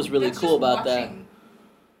 reveal was really that's cool just about that. watching.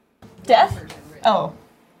 Death? Oh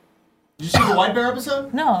Did you see the white bear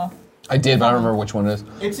episode? no. I did, but I don't remember which one it is.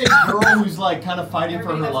 It's a girl who's like kind of fighting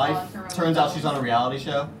for her life. Turns out she's on a reality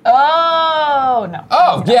show. Oh no.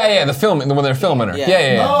 Oh, yeah, the film, when they're filming her. Yeah.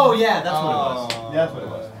 Yeah. Oh yeah, that's what it was. That's what it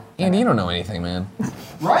was. Andy, you don't know anything, man.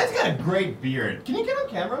 Ryan's got a great beard. Can you get on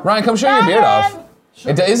camera? Ryan, come show your beard off.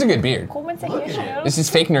 It is a good beard. Coleman's Look at it. This is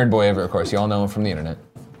fake nerd boy ever, of course. You all know him from the internet.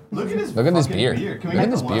 Look at his Look at this fucking beard. Can we Look get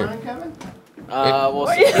at this the one beard. on, Kevin? We'll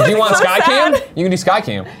see. If you want So Skycam, sad. you can do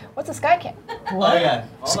Skycam. What's a sky cam? Oh yeah.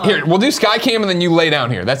 Here, we'll do Skycam and then you lay down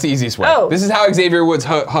here. That's the easiest way. Oh. This is how Xavier Woods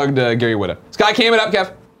hugged Gary Whitta. Skycam it up,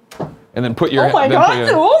 Kev. And then put your. Oh my then god! put your-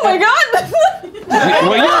 Oh my god! Well, you're, Oh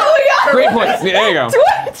my god! great point. Yeah, there you go.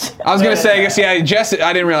 Twitch! I was gonna say, I guess, yeah, Jess.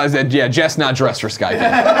 I didn't realize that. Yeah, Jess not dressed for Skycam.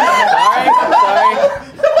 Sorry.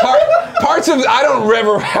 Parts of I don't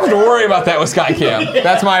ever have to worry about that with Skycam.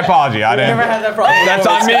 That's my apology. I didn't. Never had that problem. That's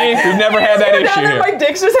on me. We've never had that Down issue there, my here.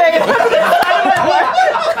 dick's just hanging out of the side of my leg.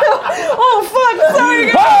 Oh fuck!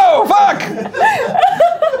 Sorry guys. Oh fuck!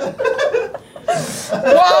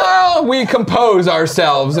 While we compose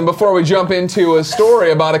ourselves, and before we jump into a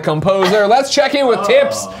story about a composer, let's check in with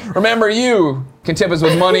tips. Remember, you can tip us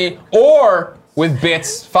with money or with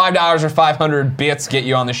bits. $5 or 500 bits get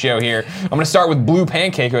you on the show here. I'm going to start with Blue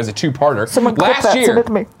Pancake, who has a two-parter.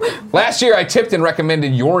 Last year, I tipped and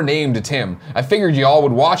recommended your name to Tim. I figured you all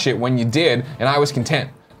would watch it when you did, and I was content.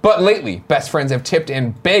 But lately, best friends have tipped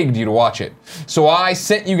and begged you to watch it. So I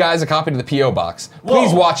sent you guys a copy to the P.O. box.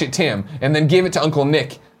 Please watch it, Tim, and then give it to Uncle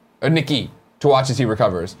Nick, or Nicky, to watch as he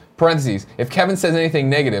recovers. Parentheses, if Kevin says anything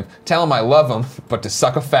negative, tell him I love him, but to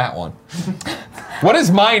suck a fat one. What is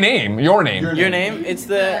my name? Your name? Your name? It's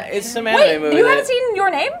some anime Wait, movie. you haven't seen Your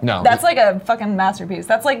Name? No. That's like a fucking masterpiece.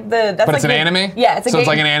 That's like the. That's But like it's an the- anime? Yeah, it's a. So it's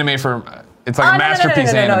like an anime for. It's like a no,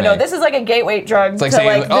 masterpiece no, anime. No, this is like a gateway drug. It's like to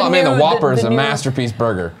saying, like oh man, the new- Whopper's the a new- masterpiece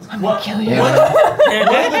burger. I'm gonna kill you. What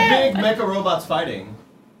are the big mecha robots fighting?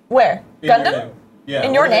 Where? In Your Gundam? Name? Yeah. In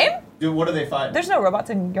what Your are they- Name? Dude, what do they fight? There's no robots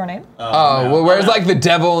in Your Name. Oh, no. well, where's like the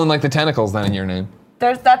devil and like the tentacles then in your name?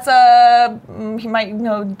 That's he might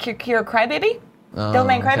know Kira Crybaby. Oh, Devil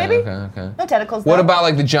May Cry okay, Baby? okay. No tentacles. What though. about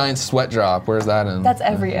like the giant sweat drop? Where's that in? That's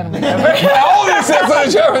every anime ever. all this.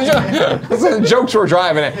 That's the jokes we're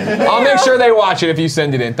driving at. I'll make sure they watch it if you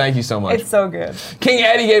send it in. Thank you so much. It's so good. King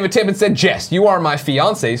Eddie gave a tip and said, Jess, you are my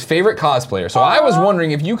fiance's favorite cosplayer. So I was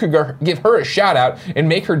wondering if you could give her a shout out and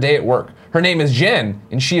make her day at work. Her name is Jen,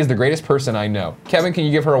 and she is the greatest person I know. Kevin, can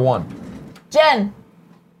you give her a 1? Jen,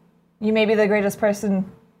 you may be the greatest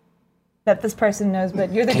person that this person knows,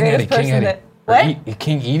 but you're the King greatest Eddie, King person Eddie. that. What?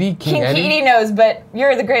 King Edie? King Eddie? Edie knows, but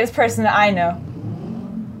you're the greatest person that I know.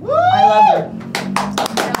 I love you.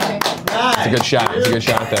 It's a good shot. It's a good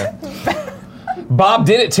shot there. Bob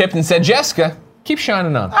did it, tipped and said, Jessica, keep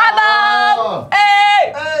shining on. Hi, Bob!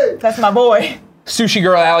 Hey! That's my boy. Sushi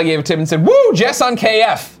Girl Allie gave a tip and said, woo, Jess on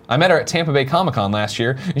KF. I met her at Tampa Bay Comic-Con last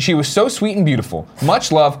year, and she was so sweet and beautiful.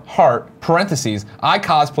 Much love, heart, parentheses, I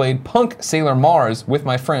cosplayed Punk Sailor Mars with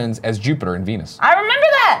my friends as Jupiter and Venus. I remember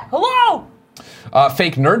that. Hello.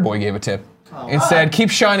 Fake Nerd Boy gave a tip and said, keep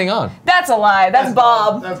shining on. That's a lie. That's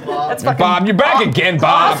Bob. That's Bob. That's fucking Bob, you're back again,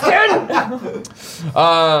 Bob.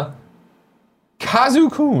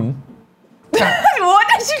 Kazu-kun. What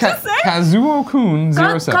did you just say? Kazuo-kun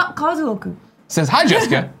 07. Kazuoku. says, "Hi,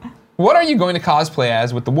 Jessica. What are you going to cosplay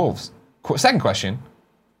as with the wolves?" Second question,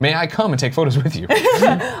 may I come and take photos with you?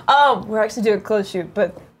 Oh, we're actually doing a clothes shoot,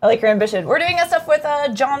 but I like your ambition. We're doing stuff with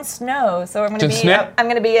Jon Snow, so I'm gonna be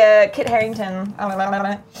Kit Harington,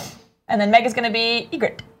 and then Meg is gonna be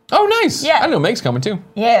Ygritte. Oh, nice. Yeah. I know Meg's coming too.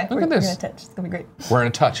 Yeah. Look at this. We're gonna touch. It's gonna be great. We're in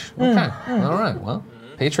a touch. Okay. All right. Well,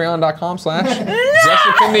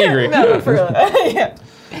 patreon.com/Jessica Nigri. No, for real. Yeah.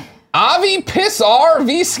 Avi Piss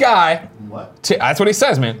RV Sky. What? That's what he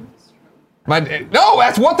says, man. No,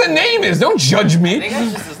 that's what the name is. Don't judge I me. think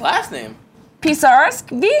that's just his last name. Pisarsk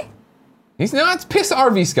V? It's Piss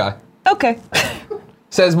RV Sky. Okay.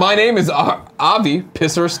 Says, my name is Avi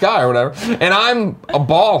Pisser Sky or whatever, and I'm a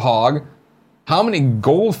ball hog. How many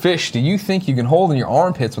goldfish do you think you can hold in your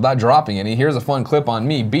armpits without dropping any? Here's a fun clip on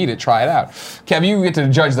me. Beat it, try it out. Kev, you get to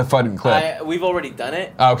judge the fun clip. We've already done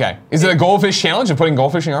it. Okay. Is it a goldfish challenge of putting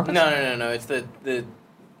goldfish in your armpits? No. It's the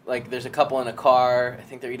like there's a couple in a car. I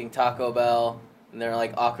think they're eating Taco Bell, and they're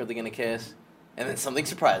like awkwardly gonna kiss, and then something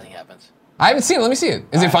surprising happens. I haven't seen it. Let me see it.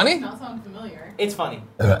 Is it funny? Does not sound familiar. It's funny.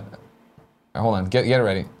 Hold on. Get it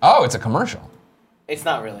ready. Oh, it's a commercial. It's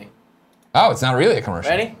not really. Oh, it's not really a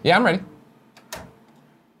commercial. Ready? Yeah, I'm ready.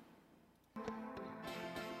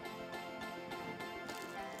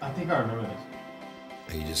 I think I remember this.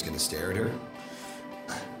 Are you just gonna stare at her?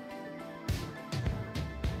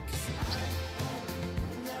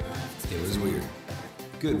 It was weird.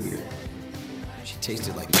 Good weird. She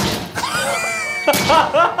tasted like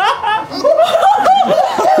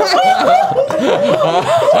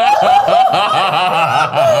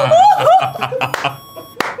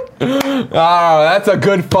Oh, that's a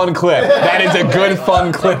good fun clip. That is a good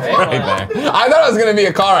fun clip right there. I thought it was gonna be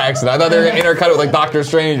a car accident. I thought they were gonna intercut it with like Doctor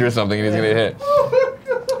Strange or something, and he's gonna get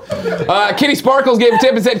hit. Kitty Sparkles gave a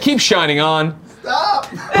tip and said, "Keep shining on." Stop!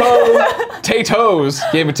 Potatoes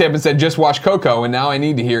gave a tip and said, "Just watch Coco, and now I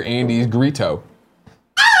need to hear Andy's Grito."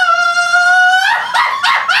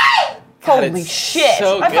 Holy shit.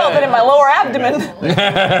 so I felt good. it in my lower abdomen.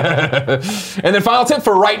 And then final tip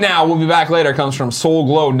for right now, we'll be back later, comes from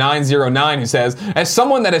SoulGlow909, who says, "As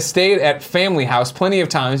someone that has stayed at family house plenty of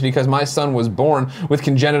times because my son was born with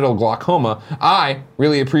congenital glaucoma, I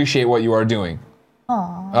really appreciate what you are doing."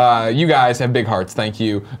 Aww. You guys have big hearts. Thank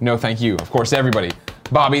you. No, thank you. Of course, everybody.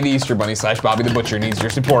 Bobby the Easter Bunny / Bobby the Butcher needs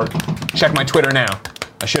your support. Check my Twitter now.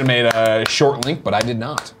 I should have made a short link, but I did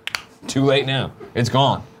not. Too late now. It's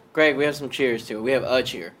gone. Greg, we have some cheers too. We have a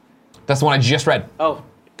cheer. That's the one I just read. Oh.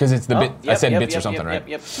 Because it's the bit. I said bits or yep, something, right?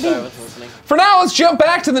 Yep. Sorry, I wasn't listening. For now, let's jump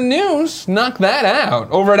back to the news. Knock that out.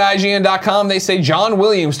 Over at IGN.com, they say John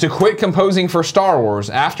Williams to quit composing for Star Wars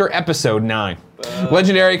after Episode 9.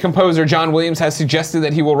 Legendary composer John Williams has suggested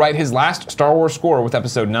that he will write his last Star Wars score with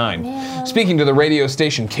Episode 9. Yeah. Speaking to the radio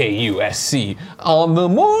station KUSC on the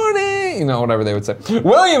morning, whatever they would say,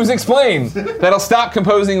 Williams explains that he'll stop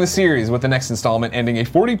composing the series with the next installment, ending a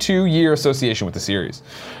 42-year association with the series.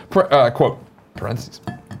 Quote, parentheses.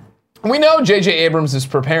 We know J.J. Abrams is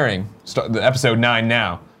preparing the Episode 9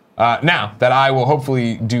 now that I will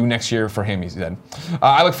hopefully do next year for him, he said.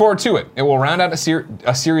 I look forward to it. It will round out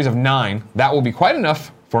a series of 9. That will be quite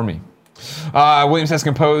enough for me. Williams has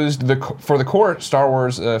composed for the core Star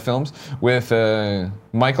Wars films with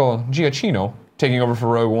Michael Giacchino taking over for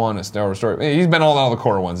Rogue One, a Star Wars story. He's been all the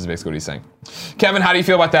core ones, is basically what he's saying. Kevin, how do you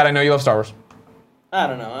feel about that? I know you love Star Wars. I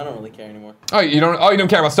don't know. I don't really care anymore. Oh, you don't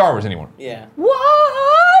care about Star Wars anymore? Yeah. What?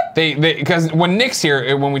 Because when Nick's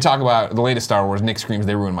here, when we talk about the latest Star Wars, Nick screams,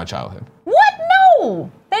 "They ruined my childhood." What?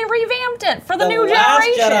 No! They revamped it for the new Last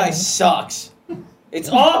generation. Jedi sucks. It's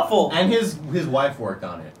awful. And his wife worked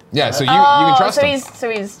on it. Yeah, so you can trust him. So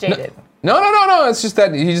he's jaded. No. It's just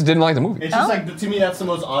that he just didn't like the movie. It's just like, to me, that's the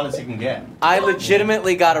most honest you can get. I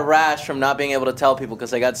legitimately got a rash from not being able to tell people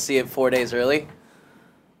because I got to see it 4 days early.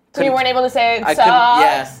 So you weren't able to say it I sucks? couldn't,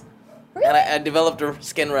 yeah. Really? And I developed a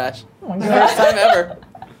skin rash. Oh my First God. time ever.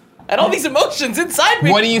 I had all these emotions inside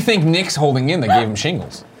me. What do you think Nick's holding in that gave him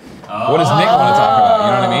shingles? What does Nick want to talk about?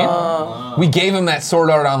 You know what I mean? We gave him that Sword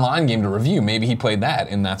Art Online game to review. Maybe he played that,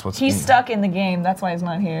 and that's what's... He's stuck in the game. That's why he's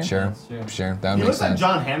not here. Sure. That would He make looks like sense.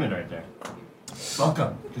 John Hammond right there.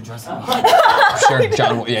 Welcome to Dressing Room. Sure,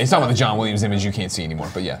 John. Yeah, he's talking about the John Williams image you can't see anymore.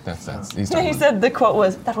 But yeah, that's he's talking He about. said the quote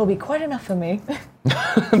was, "That will be quite enough for me."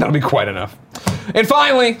 That'll be quite enough. And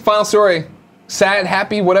finally, final story. Sad,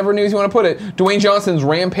 happy, whatever news you want to put it, Dwayne Johnson's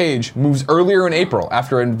Rampage moves earlier in April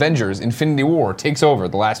after Avengers Infinity War takes over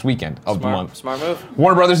the last weekend of the month. Smart move.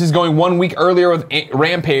 Warner Brothers is going 1 week earlier with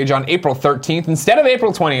Rampage on April 13th instead of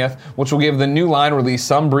April 20th, which will give the new line release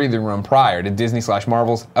some breathing room prior to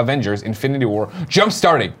Disney/Marvel's Avengers Infinity War,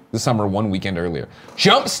 jump-starting the summer 1 weekend earlier.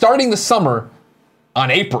 Jump-starting the summer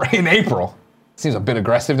in April. Seems a bit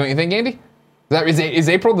aggressive, don't you think, Andy? Is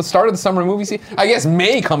April the start of the summer movie season? I guess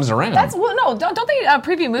May comes around. No, don't they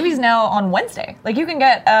preview movies now on Wednesday? Like you can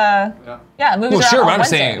get movies. Well, sure, on but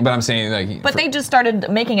Wednesday. I'm saying like. But they just started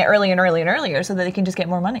making it earlier and earlier and earlier so that they can just get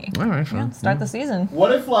more money. All right, fine. Start the season.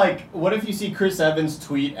 What if you see Chris Evans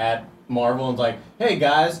tweet at Marvel and like, "Hey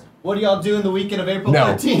guys, what do y'all do in the weekend of April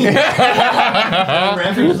 13th?" And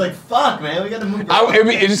Rampage was like, "Fuck, man, we got to move."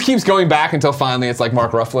 It just keeps going back until finally it's like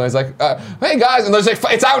Mark Ruffalo is like, "Hey guys," and there's like,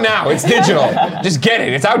 "It's out now. It's digital. Just get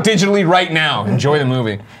it. It's out digitally right now. Enjoy the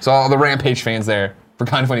movie." So all the Rampage fans there for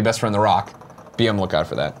Kind of Funny Best Friend The Rock, be on the lookout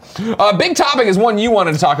for that. Big topic is one you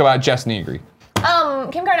wanted to talk about, Jess Nigri.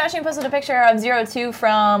 Kim Kardashian posted a picture of 02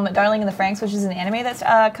 from Darling in the Franxx, which is an anime that's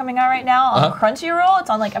coming out right now on Crunchyroll. It's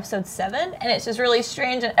on like episode 7, and it's just really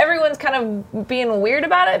strange, and everyone's kind of being weird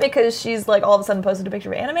about it because she's like all of a sudden posted a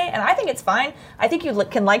picture of anime, and I think it's fine. I think you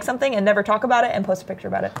can like something and never talk about it and post a picture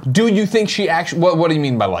about it. Do you think she actually? What do you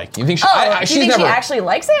mean by like? You think she? Do you think she actually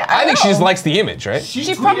likes it? I think she just likes the image, right? She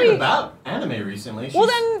tweeted about anime recently. Well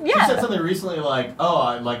then, yeah. She said something recently like, "Oh,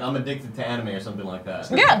 I'm addicted to anime" or something like that.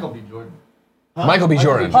 Yeah. Michael B. Jordan. Huh? Michael B.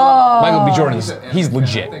 Jordan. Oh. Michael B. Jordan. He's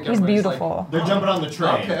legit. He's beautiful. They're jumping on the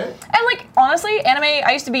train. Okay. And like honestly, anime.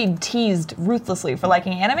 I used to be teased ruthlessly for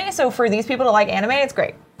liking anime. So for these people to like anime, it's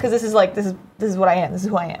great because this is what I am. This is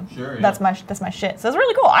who I am. Sure. Yeah. That's my shit. So it's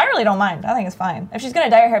really cool. I really don't mind. I think it's fine. If she's gonna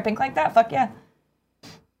dye her hair pink like that, fuck yeah.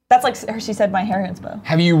 That's like she said, my hair inspo.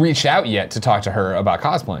 Have you reached out yet to talk to her about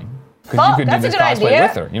cosplaying? Because you could do that's this a good cosplay idea.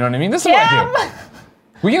 with her. You know what I mean? This is what I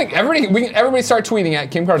do. We can everybody start tweeting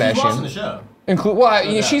at Kim Kardashian. She's watching the show.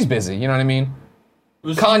 She's busy. You know what I mean?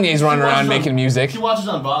 Kanye's running around making music. She watches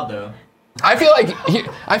on VOD though. I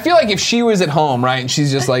feel like if she was at home, right, and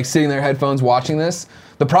she's just like sitting there, headphones, watching this.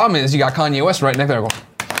 The problem is you got Kanye West right next there, going,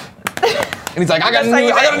 and he's like, I got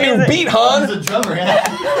a new beat, hon. He's a drummer. Yeah.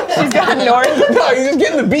 She's got north. No, he's just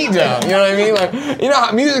getting the beat down. You know what I mean? Like, you know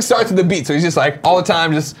how music starts with the beat, so he's just like all the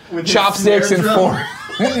time, just With chopsticks his and snare four. drum.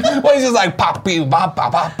 Well, he's just like poppy ba ba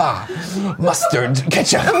ba ba, mustard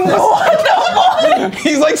ketchup.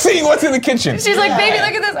 He's like seeing what's in the kitchen. She's like, baby,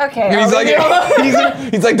 look at this. Okay. And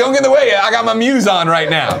he's like, don't get in the way. I got my muse on right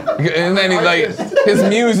now. And then he's like, his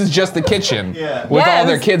muse is just the kitchen with all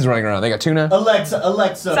their kids running around. They got tuna. Alexa.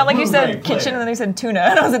 Sound like you said kitchen and then you said tuna,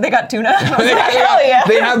 and I was like, they got tuna. And I was They like, hell yeah.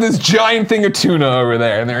 They have this giant thing of tuna over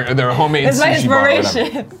there, and they're homemade It's my sushi bar or whatever.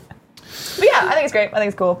 inspiration. But yeah, I think it's great. I think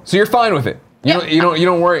it's cool. So you're fine with it. You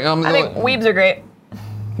don't worry. I think weebs are great.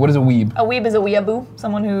 What is a weeb? A weeb is a weeaboo,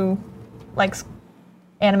 someone who likes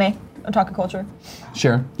anime, otaku culture.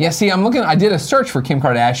 Sure. Yeah, see, I did a search for Kim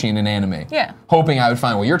Kardashian in anime. Yeah. Hoping I would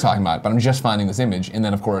find what you're talking about, but I'm just finding this image, and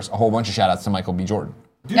then, of course, a whole bunch of shout-outs to Michael B. Jordan.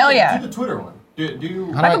 Hell yeah. Do the Twitter one. Do you...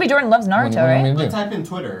 Michael B. Jordan loves Naruto, right? Let's type in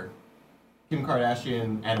Twitter, Kim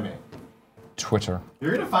Kardashian anime. Twitter.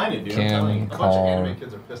 You're gonna find it, dude. Kim I'm telling you. A bunch of anime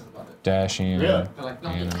kids are pissed about it. Kardashian. Really? They're like, no,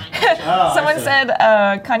 anime. Someone said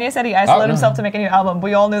Kanye said he isolated himself to make a new album.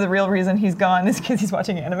 We all knew the real reason he's gone is because he's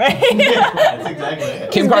watching anime. Yeah, that's exactly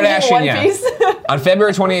it. Kim He's been in Kardashian, One yeah. Piece. On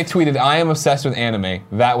February 28th, tweeted, "I am obsessed with anime.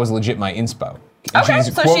 That was legit my inspo." And Okay,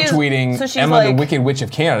 she's so quote she's- tweeting so she's Emma, the like- Wicked Witch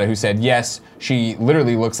of Canada, who said, "Yes, she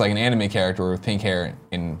literally looks like an anime character with pink hair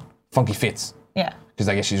and funky fits." Yeah. Because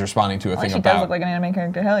I guess she's responding to a Well, thing she about. does look like an anime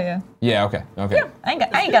character. Hell yeah. Yeah. Okay. Yeah. I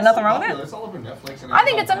ain't got nothing wrong with it. It's all over Netflix. And I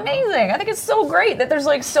think it's amazing. I think it's so great that there's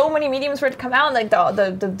like so many mediums for it to come out. And,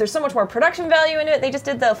 like there's so much more production value into it. They just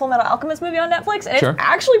did the Full Metal Alchemist movie on Netflix, and Sure. it's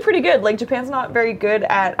actually pretty good. Like Japan's not very good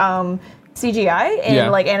at CGI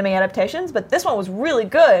and like anime adaptations, but this one was really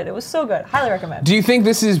good. It was so good. Highly recommend. Do you think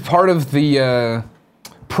this is part of the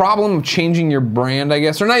problem of changing your brand, I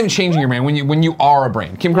guess, or not even changing your brand, when you are a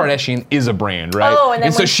brand? Kim Kardashian is a brand, right? Oh, and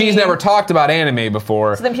then so when she's she- never talked about anime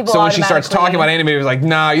before. So then people when she starts automatically- talking about anime, it's like,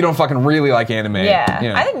 nah, you don't fucking really like anime.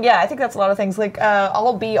 Yeah. I think that's a lot of things. Like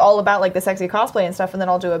I'll be all about like the sexy cosplay and stuff, and then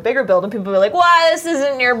I'll do a bigger build, and people will be like, "Why this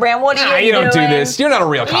isn't your brand? What are you don't do doing? this. You're not a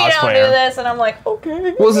real You don't cosplayer." do this," and I'm like,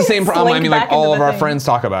 "Okay." Well, it's the same problem. I Slink mean, like back into all of the our thing. friends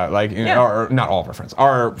talk about, like, you know, or not all of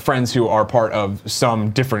our friends who are part of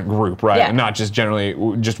some different group, right? Yeah. And not just generally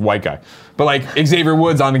just white guy. But like Xavier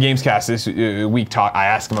Woods on the Gamescast this week, I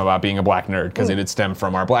asked him about being a black nerd because it had stemmed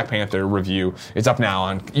from our Black Panther review. It's up now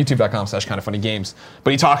on youtube.com/kindoffunnygames.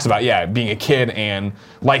 But he talks about being a kid and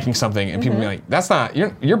liking something, and people be like, "That's not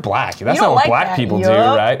you're black. That's don't not what like black that, people do,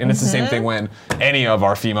 yup." right?" And it's the same thing when any of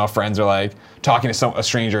our female friends are like talking to a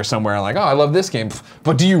stranger somewhere and like, "Oh, I love this game,"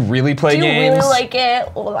 but do you really play Do you games? really like it?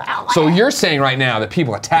 So you're saying right now that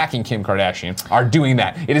people attacking Kim Kardashian are doing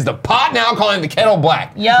that. It is the pot now calling the kettle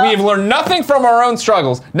black. Yup. We have learned nothing from our own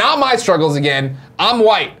struggles. Not my struggles again. I'm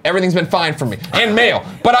white. Everything's been fine for me. And male.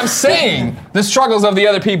 But I'm saying the struggles of the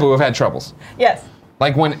other people who have had troubles. Yes.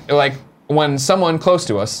 Like when someone close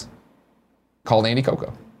to us called Andy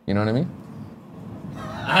Coco. You know what I mean?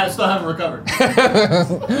 I still haven't recovered.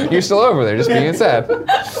 You're still over there, just being sad.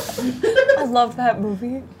 I love that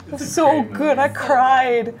movie. It's so good. I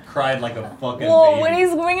cried. Cried like a fucking Whoa, baby. when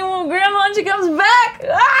he's bringing with grandma and she comes back.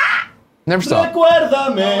 Ah! Never saw it.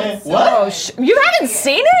 Recuérdame. What? Oh, you haven't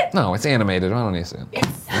seen it? No, it's animated. I don't need to see it. It's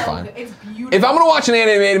I'm fine. It's beautiful. If I'm gonna watch an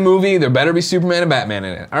animated movie, there better be Superman and Batman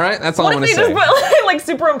in it. All right, that's all What I'm if gonna they say. just put, like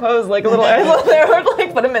superimpose like a little on there or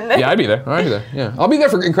like put him in there? Yeah, I'd be there. I'd be there. Yeah, I'll be there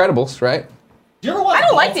for Incredibles, right? Do you ever watch I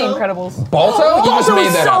don't like The Balto? Incredibles. Balto? You just Balto made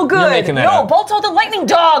is that so up. good. You're making that no, up. Balto the lightning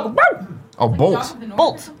dog. Oh, Bolt.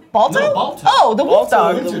 Bolt. Balto? No, Balto. Oh, the wolf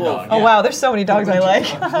dog. Winter dog, Oh yeah. wow, there's so many dogs I like.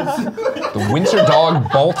 The winter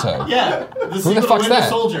dog Balto. Yeah. Who the fuck's that?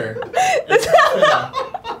 Soldier.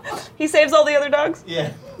 He saves all the other dogs.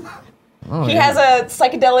 Yeah. Oh, He yeah. has a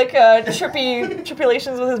psychedelic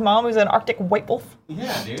tripulations with his mom, who's an Arctic white wolf.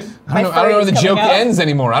 Yeah, dude. I don't know where the furry's joke coming out. ends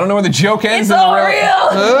anymore. I don't know where the joke ends. It's in all the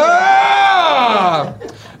real. Ah!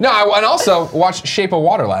 No, and also watched Shape of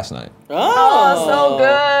Water last night. Oh, so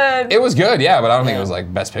good. It was good, yeah, but I don't think it was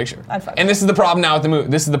like Best Picture. I'd fuck And this is the problem now with the movie.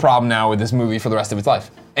 This is the problem now with this movie for the rest of its life.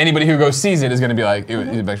 Anybody who goes sees it is going to be like,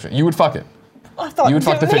 you would fuck it. I thought You would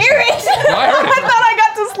fuck the didn't fish. hear it. No, I heard it. I thought I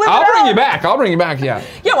got to slip I'll it bring out. you back. I'll bring you back. Yeah.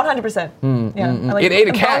 Yeah, 100%. Yeah, I like It ate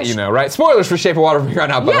a the cat, bunch. you know, right? Spoilers for Shape of Water from here on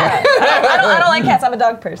out. By the Yeah, way. I don't like cats. I'm a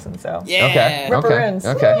dog person, so. Yeah. Okay. Ripperoons.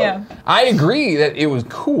 Okay. Yeah. I agree that it was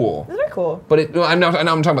cool, These are cool. but I'm talking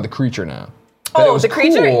about the creature now. That it Oh, was the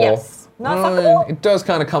creature? cool. Yes. Not fuckable? It does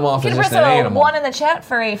kind of come off as Can you just press an a animal. 1 in the chat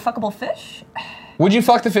for a fuckable fish? Would you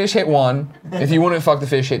fuck the fish? Hit 1. If you wouldn't fuck the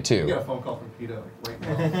fish, hit 2. You got a phone call from PETA like,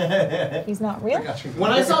 right now. He's not real.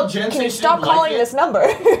 When I saw Jen Can say you she stop didn't like calling it, this number?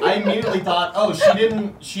 I immediately thought, oh,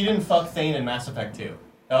 she didn't fuck Thane in Mass Effect 2.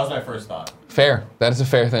 That was my first thought. Fair. That is a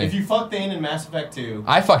fair thing. If you fuck Thane in Mass Effect 2,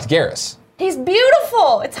 I fucked Garrus. He's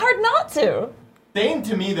beautiful. It's hard not to. Thane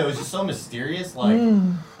to me though is just so mysterious. Like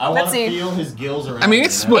I want Let's to see. feel his gills around. I mean, me,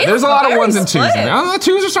 it's you know? split. There's a lot of very 1s and 2s in split. there. The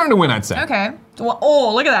 2s are starting to win, I'd say. Okay.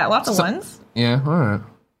 Oh, look at that. Lots of ones. Yeah. All right.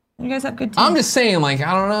 You guys have good teams. I'm just saying, like,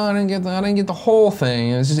 I don't know. I didn't get the whole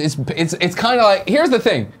thing. It's just it's kind of like, here's the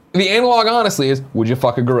thing. The analog, honestly, is would you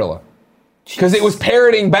fuck a gorilla? Because it was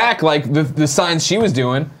parroting back like the signs she was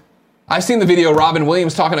doing. I've seen the video of Robin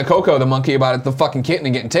Williams talking to Coco the monkey about it, the fucking kitten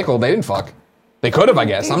and getting tickled. They didn't fuck. They could have, I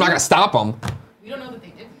guess. I'm not gonna stop them. We don't know that they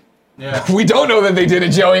did. Yeah. We don't know that they did it,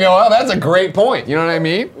 Joey Noel. That's a great point. You know what I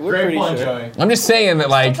mean? We're Great pretty point, sure. Joey. I'm just saying that, I'm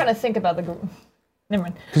like, trying to think about the group. Never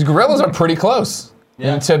mind. because gorillas are pretty close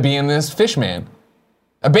Yeah. to being this fish man.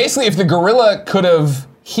 Basically, if the gorilla could have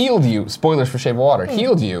healed you, spoilers for Shape of Water,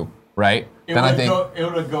 healed you, right? It then I would think,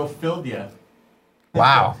 it would go filled you.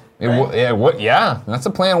 wow. Right? Yeah, that's a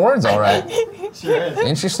play on words, all right. Sure is.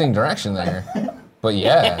 Interesting direction there. But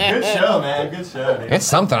yeah. Good show, man. Good show, dude. It's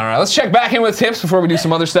something, all right. Let's check back in with tips before we do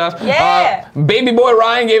some other stuff. Yeah. Baby boy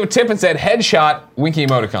Ryan gave a tip and said headshot winky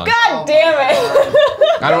emoticon. God damn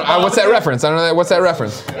it. What's that reference? I don't know. What's that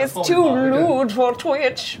reference? It's too lewd for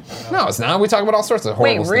Twitch. No, it's not. We talk about all sorts of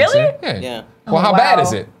horrible Wait, things really? here. Yeah. Yeah. Well, how Oh, bad wow.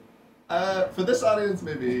 is it? For this audience,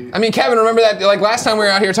 maybe. I mean, Kevin, remember that? Like last time we were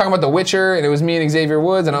out here talking about The Witcher, and it was me and Xavier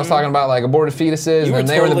Woods, and I was talking about like aborted fetuses, and were then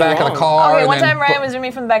they were in the back totally of the wrong. car. Okay, and one then- time Ryan was doing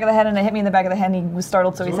me from the back of the head and it hit me in the back of the head and he was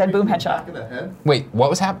startled, so he said boom Back headshot. of the head. Wait, what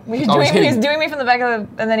was happening? He was, Oh, doing, he was hitting- doing me from the back of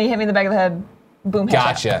the, and then he hit me in the back of the head, boom headshot.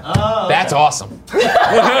 Gotcha. Oh, okay. That's awesome. But it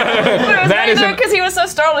was That is an- because he was so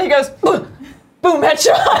startled, he goes, boom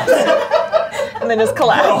headshot, and then just Oh,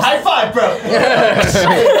 collapsed. high five,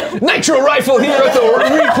 bro. Nitro rifle here at the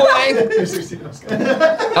replay.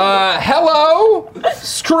 Hello,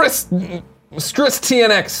 Chris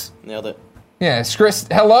TNX. Nailed it. Yeah,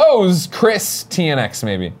 hello's Chris TNX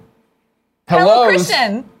maybe. Hello, Hello's.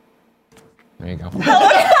 Christian. There you go.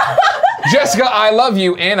 Jessica, I love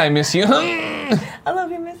you and I miss you. I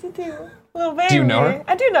love you, miss you too. Little baby. Do you know her?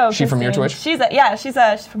 I do know. She from your Christine. Twitch?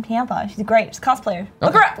 She's from Tampa. She's great. She's a cosplayer.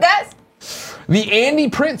 Look Okay. her up, guys. The Andy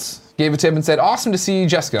Prince gave a tip and said, awesome to see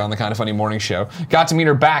Jessica on the Kinda Funny morning show. Got to meet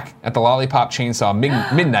her back at the Lollipop Chainsaw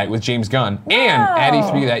midnight with James Gunn and at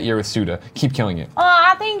E3 that year with Suda. Keep killing it.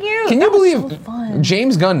 Aw, thank you. Can you That was believe so fun.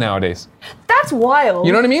 James Gunn nowadays? That's wild.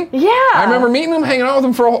 You know what I mean? Yeah. I remember meeting him, hanging out with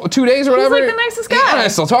him for 2 days or whatever. like the nicest guy. And I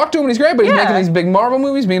still talk to him and he's great, but he's Yeah. making these big Marvel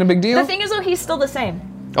movies, being a big deal. The thing is, though, he's still the same.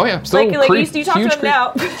 Oh yeah, still Like creep, you talk to huge him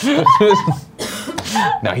now.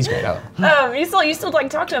 No, he's great. I love him. You still like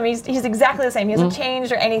talk to him. He's exactly the same. He hasn't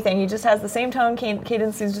changed or anything. He just has the same tone,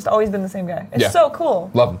 cadence. He's just always been the same guy. It's Yeah. so cool.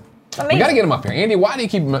 Love him. Amazing. We gotta get him up here. Andy, why do you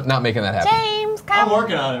keep not making that happen? James, I'm come.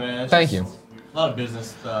 working on it, man. It's Thank just- you. A lot of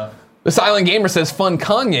business stuff. The Silent Gamer says, fun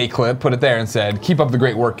Kanye clip, put it there and said, keep up the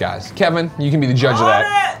great work, guys. Kevin, you can be the judge of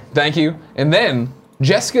that. Thank you. And then,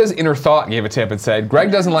 Jessica's inner thought gave a tip and said,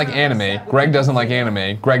 Greg doesn't like anime, Greg doesn't like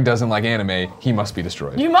anime, Greg doesn't like anime, he must be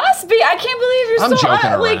destroyed. You must be. I can't believe you're I'm so joking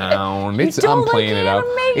around. I'm playing it out.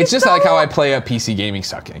 It's just like how I play a PC gaming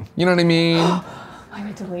sucking. You know what I mean? I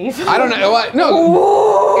need to leave. I don't know what.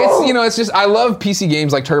 No, it's just I love PC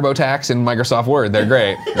games like TurboTax and Microsoft Word. They're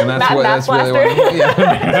great, and that's really what.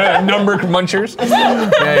 Yeah. Number munchers.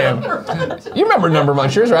 Yeah. You remember number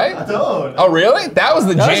munchers, right? I don't. Oh, really? That was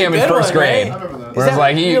the jam in first grade. Right? I remember that. Where it's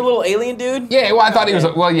like you a little alien dude? Yeah. Well, I thought he was.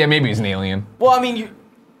 Well, yeah, maybe he's an alien. Well, I mean,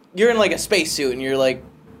 you're in like a spacesuit, and you're like,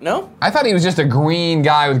 no? I thought he was just a green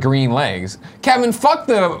guy with green legs. Kevin, fuck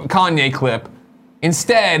the Kanye clip.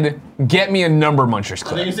 Instead, get me a number munchers I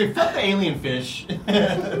clip. think you say, fuck the alien fish.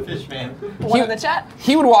 Fish man. One in the chat?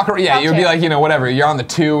 He would walk around, yeah, Top it would be two. like, whatever, you're on the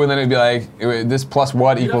 2, and then it'd be like, this plus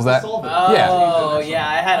what equals that? Oh, Yeah. yeah,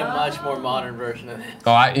 I had a much more modern version of it.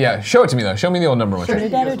 Oh, yeah, show it to me though. Show me the old number munchers.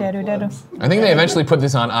 I think they eventually put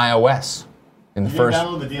this on iOS in the You first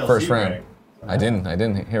download the DLC, round. right? I didn't.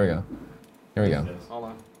 Here we go. Hold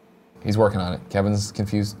on. He's working on it. Kevin's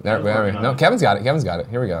confused. There we working go. on No, it. Kevin's got it. Here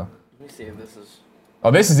we go. Let me see if this is... Oh,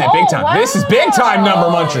 this is it, big time. wow. This is big time number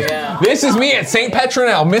munchers. yeah. This is me at St.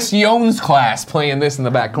 Petronell, Miss Yone's class, playing this in the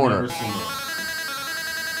back corner. Never seen it.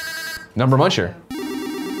 Number muncher.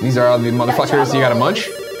 These are all the motherfuckers you gotta munch.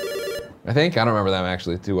 I think. I don't remember them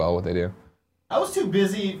actually too well what they do. I was too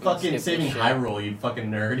busy fucking saving Hyrule, you fucking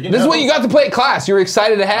nerd. This is what you got to play at class. You were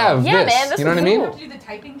excited to have Yeah, this. man, this you know was what I mean? You cool. don't do the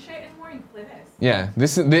typing shit anymore. You play this. Yeah.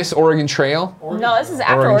 This Oregon Trail. No, this is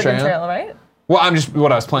after Oregon Oregon Trail. Trail, right? Well, I'm just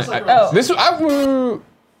what I was playing. It's like Oh. This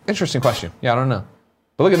interesting question. Yeah, I don't know.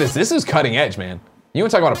 But look at this. This is cutting edge, man. You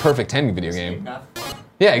want to talk about a perfect 10 video game?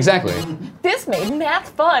 Yeah, exactly. This made math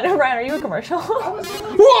fun. Ryan, are you a commercial?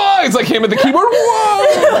 Whoa! It's like him at the keyboard.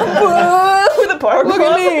 Whoa! The park Look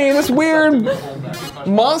at me, this weird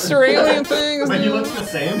monster alien thing. But he looks the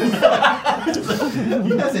same.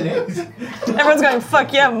 He has an age. Everyone's going,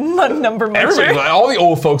 fuck yeah, number muncher. Everybody, all the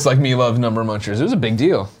old folks like me love number munchers. It was a big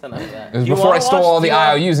deal. Enough of that. It was You before I wanna stole watch all the the,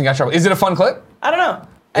 IOUs and got trouble. Is it a fun clip? I don't know.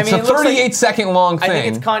 It's I mean, a it looks like- 38-second long thing. I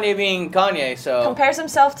think it's Kanye being Kanye, so... Compares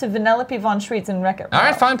himself to Vanellope von Schweetz and Wreck-It. All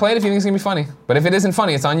right, fine, play it if you think it's gonna be funny. But if it isn't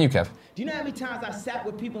funny, it's on you, Kev. Do you know how many times I sat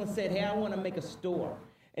with people and said, hey, I want to make a store?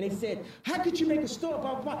 And they said, how could you make a store?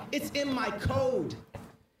 Blah, blah, blah. It's in my code.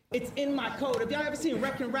 It's in my code. Have y'all ever seen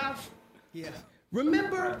Wreck-It Ralph? Yeah. You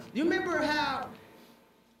remember how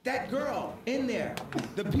that girl in there,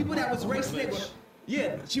 the people that was racing it,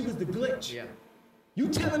 yeah, she was the glitch. Yeah. You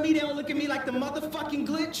telling me they don't look at me like the motherfucking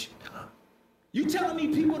glitch? You telling me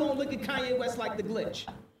people don't look at Kanye West like the glitch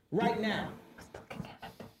right now?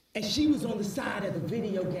 And she was on the side of the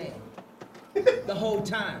video game the whole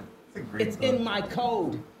time. It's in my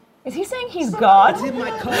code. Is he saying he's God? It's in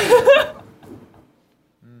my code.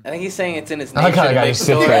 I think he's saying it's in his I nature like how the to guy make just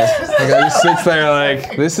sits stories. there. The guy just sits there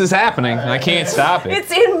like, this is happening. I can't stop it.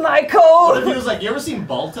 It's in my What if code. he was like, you ever seen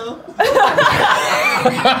Balto?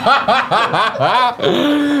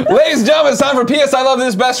 Ladies and gentlemen, it's time for PS I Love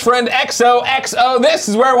This Best Friend XOXO. This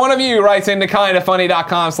is where one of you writes into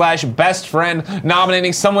kindafunny.com/bestfriend,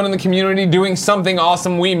 nominating someone in the community doing something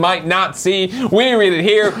awesome we might not see. We read it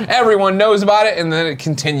here, everyone knows about it, and then it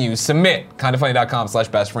continues. Submit,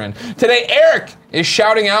 kindafunny.com/bestfriend. Today, Eric is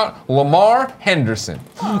shouting out Lamar Henderson.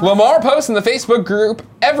 Lamar posts in the Facebook group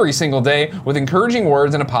every single day with encouraging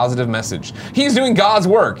words and a positive message. He's doing God's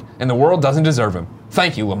work, and the world doesn't deserve him.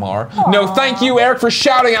 Thank you, Lamar. No, thank you, Eric, for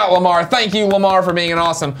shouting out Lamar. Thank you, Lamar, for being an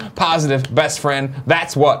awesome, positive best friend.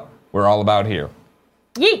 That's what we're all about here.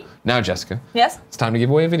 Yeet. Now, Jessica, Yes? it's time to give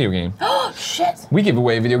away a video game. Oh, shit. We give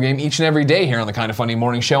away a video game each and every day here on the Kinda Funny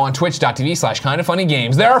Morning Show on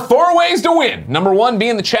twitch.tv/kindafunnygames. There are 4 ways to win. Number 1, be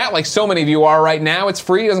in the chat like so many of you are right now. It's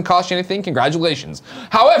free, it doesn't cost you anything. Congratulations.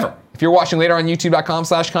 However, if you're watching later on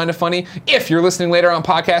youtube.com/kindafunny, if you're listening later on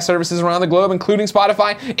podcast services around the globe, including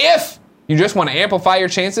Spotify, if you just want to amplify your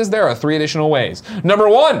chances, there are 3 additional ways. Number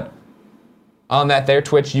 1, on that there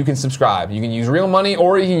Twitch, you can subscribe. You can use real money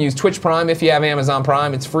or you can use Twitch Prime if you have Amazon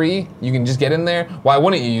Prime. It's free. You can just get in there. Why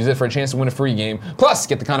wouldn't you use it for a chance to win a free game? Plus,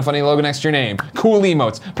 get the Kinda Funny logo next to your name, cool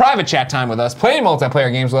emotes, private chat time with us, play multiplayer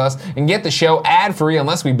games with us, and get the show ad-free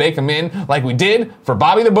unless we bake them in like we did for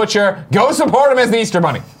Bobby the Butcher. Go support him as the Easter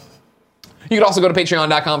Bunny. You can also go to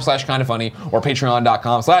patreon.com/kindafunny or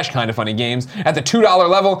patreon.com/kindafunnygames. At the $2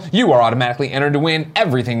 level, you are automatically entered to win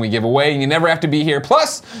everything we give away, and you never have to be here.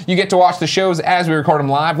 Plus, you get to watch the shows as we record them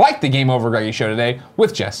live, like the Game Over Greggy show today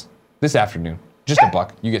with Jess this afternoon. Just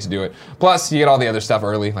 $1. You get to do it. Plus, you get all the other stuff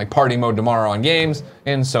early, like party mode tomorrow on games,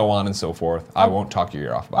 and so on and so forth. I won't talk your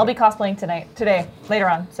ear off about I'll be cosplaying today, later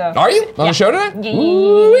on. So. Are you? On the show today?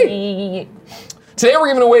 Yee. Today we're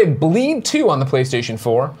giving away Bleed 2 on the PlayStation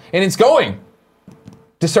 4, and it's going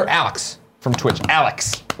to Sir Alex from Twitch.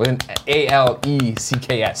 Alex, with an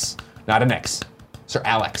A-L-E-C-K-S, not an X. Sir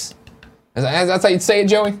Alex. That's how you'd say it,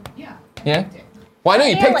 Joey? Yeah. Yeah? Well, I know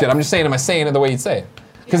you picked it. I'm just saying, am I saying it the way you'd say it?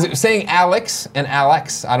 Because saying Alex and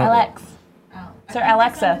Alex, I don't know. Alex. Sir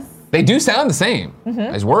Alexa. They do sound the same.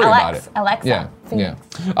 I was worried about it. Alexa. Yeah.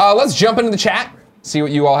 Let's jump into the chat. See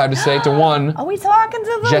what you all have to say to one. Are we talking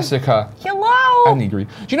to them? Jessica. Hello. And Nigri.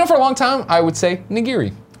 Do you know for a long time I would say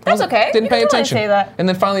Nigiri? That's okay. Didn't pay attention. Say that. And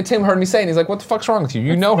then finally Tim heard me say it and he's like, what the fuck's wrong with you?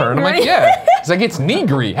 You know her. And I'm like, yeah. He's like, it's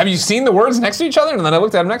Nigri. Have you seen the words next to each other? And then I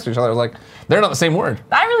looked at them next to each other. I was like, they're not the same word.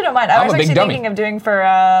 I really don't mind. I was I'm a big actually dummy. thinking of doing for,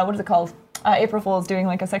 what is it called? April Fool's doing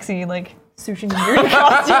like a sexy like sushi nigiri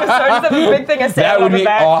costume. So I just have a big thing of That salmon would on the be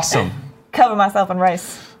back. awesome. Cover myself in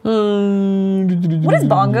rice. What is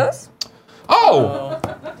bongos? Oh!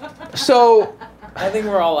 So I think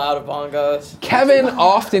we're all out of bongos. Kevin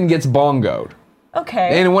often gets bongoed.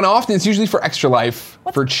 Okay. And when often, it's usually for Extra Life,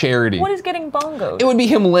 for charity. What is getting bongoed? It would be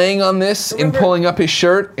him laying on this and pulling up his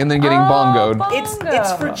shirt and then getting bongoed.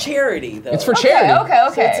 It's for charity though. It's for charity. Okay.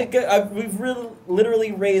 So it's a good. We've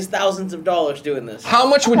literally raised thousands of dollars doing this. How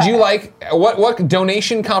much would you like? What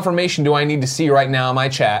donation confirmation do I need to see right now in my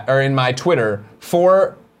chat or in my Twitter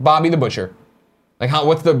for Bobby the Butcher? Like,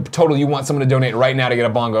 what's the total you want someone to donate right now to get a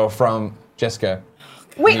bongo from Jessica?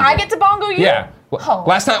 Wait, I get to bongo you? Yeah. Oh.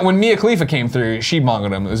 Last time when Mia Khalifa came through, she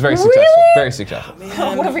bongoed him. It was very successful. Very successful.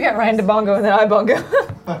 What if we get Ryan to bongo and then I bongo?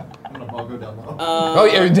 I'm gonna bongo down low. Oh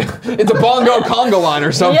yeah, it's a bongo conga line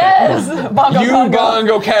or something. Yes, bongo You conga.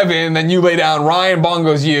 bongo Kevin, then you lay down. Ryan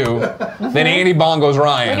bongos you, then Andy bongos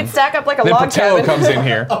Ryan. We can stack up like a Then log Patel cabin. comes in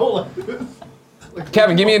here.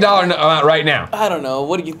 Kevin, give me $1 amount right now. I don't know.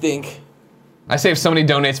 What do you think? I say if somebody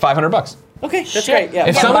donates $500. Okay, that's great. Yeah.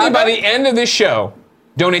 If somebody by the end of this show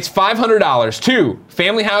donates $500 to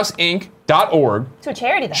FamilyHouseInc.org. To a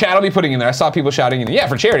charity then. Chat will be putting in there. I saw people shouting in. Yeah,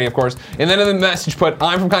 for charity, of course. And then in the message put,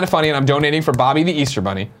 I'm from Kinda Funny and I'm donating for Bobby the Easter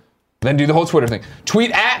Bunny. Then do the whole Twitter thing.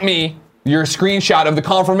 Tweet at me your screenshot of the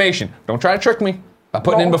confirmation. Don't try to trick me by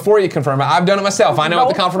putting in before you confirm it. I've done it myself. I know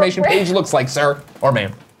what the confirmation page looks like, sir or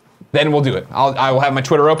ma'am. Then we'll do it. I will have my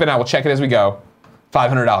Twitter open. I will check it as we go.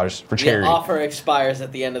 $500 for charity. The offer expires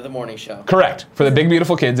at the end of the morning show. Correct. For the big,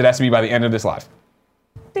 beautiful kids, it has to be by the end of this live.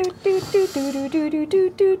 Come on,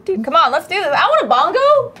 let's do this. I want a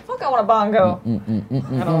bongo. Fuck, I want a bongo. I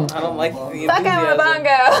don't like the Fuck, I want a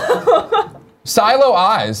bongo. Silo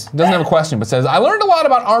Eyes doesn't have a question, but says, I learned a lot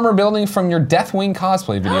about armor building from your Deathwing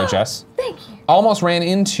cosplay video, Jess. Thank you. Almost ran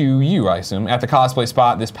into you, I assume, at the cosplay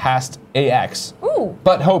spot this past AX. Ooh.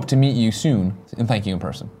 But hope to meet you soon and thank you in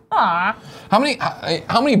person. Aw. How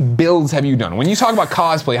many builds have you done? When you talk about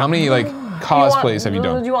cosplay, how many cosplays have you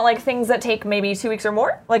done? Do you want like things that take maybe 2 weeks or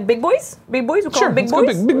more? Like big boys? Big boys? We call them big let's go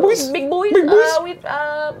boys? big boys. Big boys? Big boys.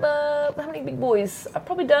 How many big boys? I've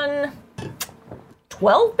probably done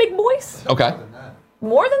 12 big boys. Okay.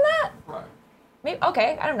 More than that? Maybe,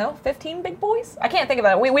 okay, I don't know, 15 big boys? I can't think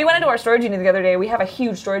about it. We went into our storage unit the other day. We have a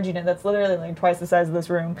huge storage unit that's literally like twice the size of this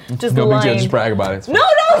room. Just No big deal, lined. just brag about it. No!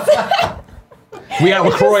 We got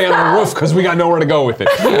LaCroix on our roof because we got nowhere to go with it.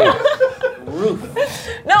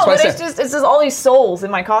 No, but it's just all these souls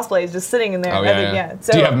in my cosplays just sitting in there. Oh, yeah.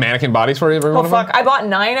 So, Do you have mannequin bodies for every one oh of them? fuck, I bought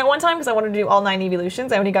 9 at one time because I wanted to do all 9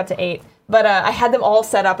 evolutions. I only got to 8. But I had them all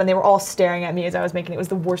set up and they were all staring at me as I was making it. It was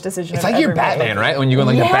the worst decision It's I've like you're ever made. Batman, right? When you go in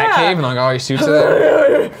like the Yeah. Batcave and like all your suits are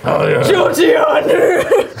there. Oh, yeah.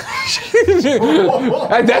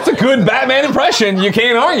 That's a good Batman impression. You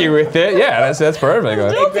can't argue with it. Yeah, that's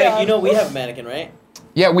perfect. Hey, Greg, you know we have a mannequin, right?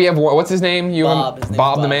 Yeah, we have, what's his name? Bob. His name's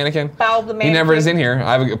Bob the Bob. mannequin? Bob the He mannequin. never is in here.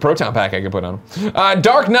 I have a proton pack I could put on him.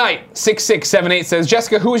 Dark Knight 6678 says,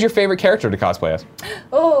 Jessica, who is your favorite character to cosplay as?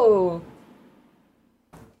 Oh.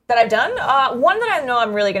 That I've done? One that I know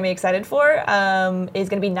I'm really going to be excited for is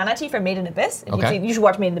going to be Nanachi from Made in Abyss. If Okay. you should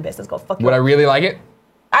watch Made in Abyss. It's called Fuck You. Would I really like it?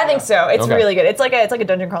 I think so. It's Okay. really good. It's like a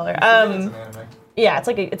dungeon crawler. Yeah, it's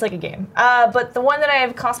like a game. But the one that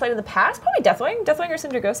I've cosplayed in the past, probably Deathwing or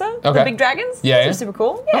Sindragosa. Okay. The big dragons. Yeah, Those yeah. are super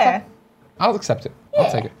cool. Yeah. Okay. I'll accept it.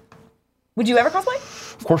 I'll take it. Would you ever cosplay?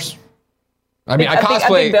 Of course. I mean, A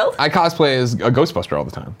big build? I cosplay as a Ghostbuster all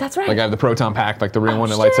the time. That's right. Like I have the proton pack, like the real one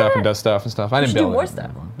that lights up and does stuff and stuff. I didn't should do build more it.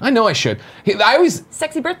 stuff. I know I should. I always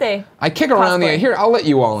Sexy birthday. I kick around Cosplay. Here, I'll let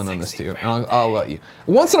you all in on this too. I'll let you.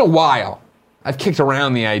 Once in a while, I've kicked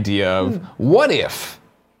around the idea of what if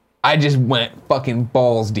I just went fucking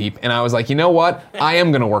balls deep, and I was like, you know what? I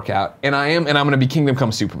am gonna work out, and I'm gonna be Kingdom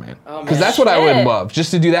Come Superman, because that's what I would love,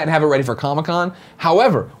 just to do that and have it ready for Comic-Con.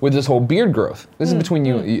 However, with this whole beard growth, this is between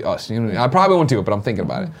us. I probably won't do it, but I'm thinking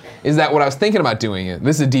about it. Is that what I was thinking about doing?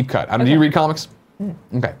 This is a deep cut. Do you read comics?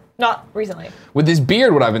 Okay. Not recently. With this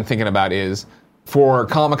beard, what I've been thinking about is for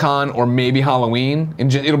Comic-Con or maybe Halloween,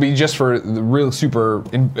 and it'll be just for the real super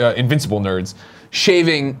invincible nerds.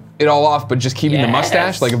 Shaving it all off, but just keeping the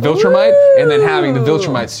mustache like a Viltrumite, and then having the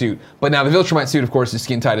Viltrumite suit. But now the Viltrumite suit, of course, is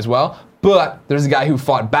skin tight as well. But there's a guy who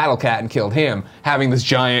fought Battle Cat and killed him, having this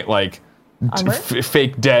giant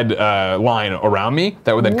fake dead line around me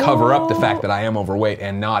that would then cover up the fact that I am overweight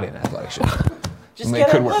and not in athletic shape. Just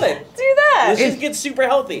get athletic. Do that. Let's just get super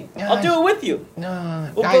healthy. I'll do it with you.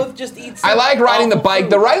 We'll both just eat. I like riding the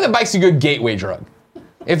bike. Riding the bike's a good gateway drug.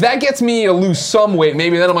 If that gets me to lose some weight,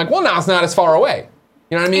 maybe then I'm like, well, now it's not as far away.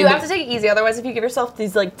 You know what I mean? You have to take it easy. Otherwise, if you give yourself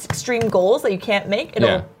these extreme goals that you can't make,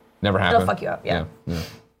 it'll never happen. It'll fuck you up. Yeah.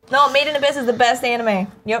 No, Made in Abyss is the best anime.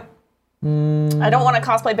 Yep. I don't want to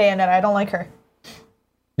cosplay Bayonetta. I don't like her.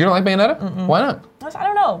 You don't like Bayonetta? Why not? I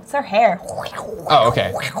don't know. It's her hair. Oh,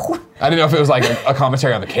 okay. I didn't know if it was like a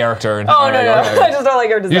commentary on the character. And no. I just don't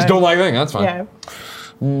like her design. You just don't like it? That's fine. Yeah.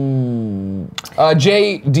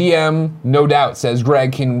 JDM, no doubt, says,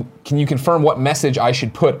 Greg, can you confirm what message I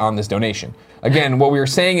should put on this donation? Again, what we were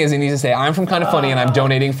saying is it needs to say, I'm from Kinda Funny and I'm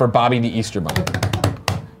donating for Bobby the Easter Bunny.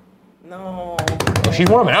 No. Oh, she's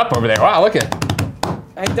warming up over there. Wow, look at it.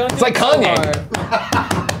 It's like Kanye.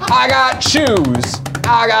 I got shoes.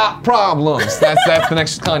 I got problems. That's the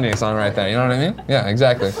next Kanye song right there. You know what I mean? Yeah,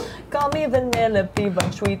 exactly. Call me Vanilla Fever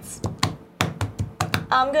tweets.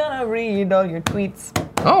 I'm gonna read all your tweets.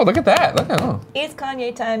 Oh, look at that. It's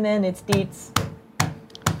Kanye time and it's deets.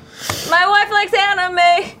 My wife likes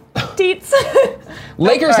anime. Deets.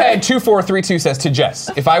 Lakers Head 2432 says to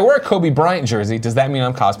Jess, if I wear a Kobe Bryant jersey, does that mean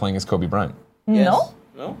I'm cosplaying as Kobe Bryant? Yes.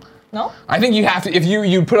 No? I think you have to, if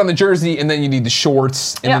you put on the jersey and then you need the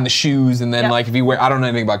shorts and then the shoes and then like if you wear, I don't know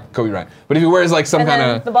anything about Kobe Bryant, but if he wears like some kind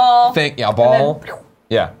of the ball thing, ball.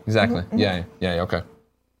 Yeah, exactly. Yeah, okay.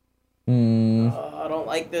 I don't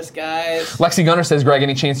like this, guys. Lexi Gunner says, Greg,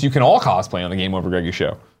 any chance you can all cosplay on the Game Over Greggy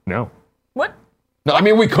show? No. What? No, I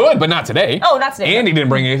mean we could, but not today. Oh, not today. Andy didn't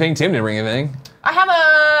bring anything. Tim didn't bring anything. I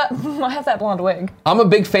have that blonde wig. I'm a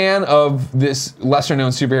big fan of this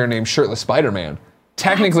lesser-known superhero named Shirtless Spider-Man.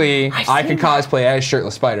 Technically, I could cosplay as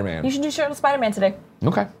Shirtless Spider-Man. You should do Shirtless Spider-Man today.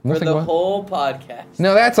 Okay. For the whole podcast.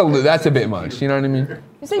 No, that's a bit much. You know what I mean?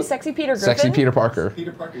 You say Sexy Peter Griffin? Sexy Peter Parker.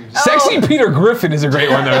 Peter Parker. Sexy Peter Griffin is a great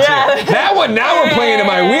one though too. That one, now we're playing in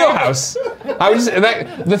my wheelhouse.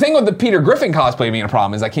 The thing with the Peter Griffin cosplay being a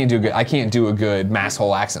problem is I can't do a good mass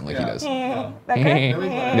hole accent like he does. Yeah.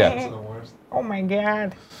 Oh my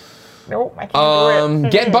god. Nope, I can't do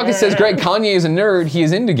it. Get Bucket says, Greg, Kanye is a nerd. He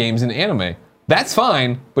is into games and anime. That's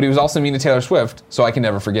fine, but he was also mean to Taylor Swift, so I can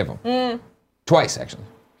never forgive him. Twice, actually.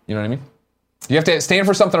 You know what I mean? You have to stand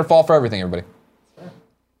for something or fall for everything, everybody.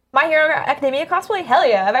 My Hero Academia cosplay? Hell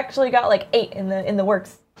yeah. I've actually got like 8 in the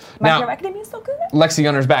works. My Hero Academia is so good. Lexi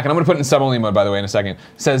Gunner's back, and I'm going to put it in sub-only mode, by the way, in a second.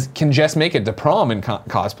 Says, can Jess make it to prom in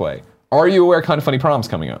cosplay? Are you aware Kinda Funny Prom's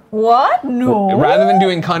coming up? What? No. Rather than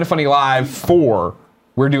doing Kinda Funny Live 4,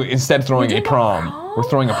 we're instead throwing a prom. We're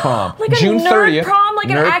throwing a prom. Like June a nerd 30th. Prom, like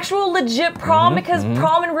an actual legit prom, because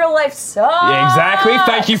prom in real life sucks. Yeah, exactly.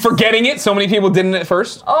 Thank you for getting it. So many people didn't at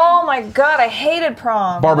first. Oh my god, I hated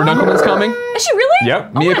prom. Barbara Dunkelman's coming. Is she really?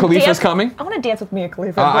 Yep. Mia Khalifa's coming. I want to dance with Mia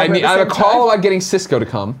Khalifa. I have a call about getting Cisco to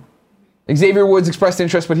come. Xavier Woods expressed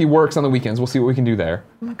interest, but he works on the weekends. We'll see what we can do there.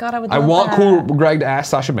 Oh my god, I would love that. Want Cool Greg to ask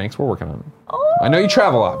Sasha Banks. We're working on it. Oh. I know you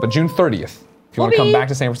travel a lot, but June 30th, if you want to come back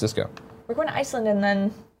to San Francisco. We're going to Iceland and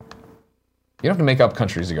then... You don't have to make up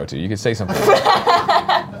countries to go to. You can say something.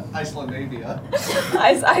 Icelandmabia.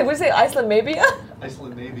 I would say Icelandmabia.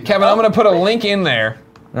 Icelandmabia. Kevin, I'm going to put a link in there.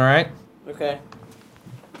 All right? Okay.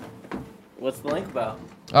 What's the link about?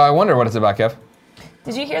 I wonder what it's about, Kev.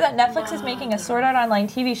 Did you hear that Netflix is making a Sword Art Online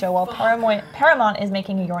TV show while Paramount is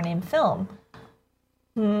making a Your Name film?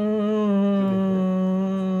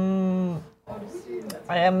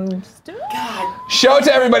 I am still... Show it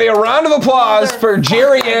to everybody. A round of applause for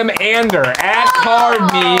Jerry M. Ander at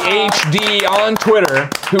CardMeHD on Twitter,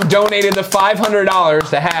 who donated the $500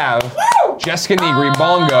 to have Jessica Nigri,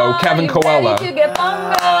 Bongo, Kevin Coella. Bongo!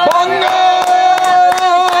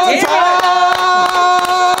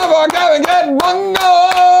 Time for Kevin get Bongo!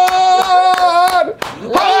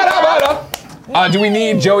 Do we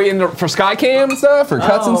need Joey in for Skycam and stuff, for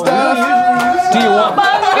cuts and stuff? Do you want... Bongo!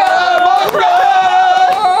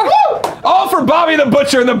 All for for Bobby the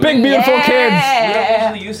Butcher and the big, beautiful kids. You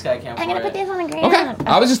don't usually use Skycam for I'm gonna put it. this on the ground. Okay,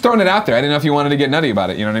 I was just throwing it out there. I didn't know if you wanted to get nutty about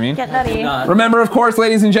it, you know what I mean? Get nutty. Remember, of course,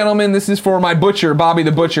 ladies and gentlemen, this is for my butcher, Bobby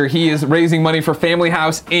the Butcher. He is raising money for Family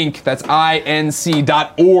House Inc. That's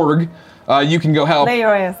inc.org. You can go help. Lay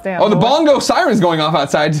your ass down. Oh, the bongo siren's going off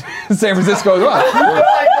outside San Francisco as well.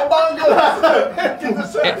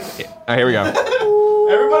 Here we go.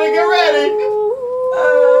 Everybody get ready.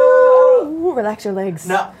 Ooh, relax your legs.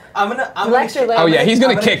 No, I'm gonna Relax your legs. Oh yeah, he's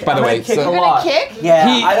gonna kick, by the way. Kick so- a You're lot. gonna kick? Yeah,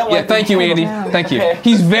 He- I don't yeah, like thank you, Andy. Thank you.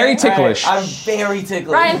 He's very ticklish. I'm very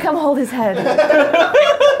ticklish. Ryan, come hold his head.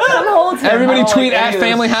 Come hold him. Everybody I don't tweet like at any of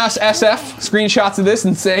Family this. House SF screenshots of this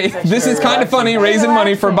and say, this is very kind of funny, raising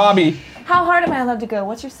money for Bobby. How hard am I allowed to go?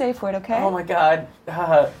 What's your safe word, okay? Oh my god.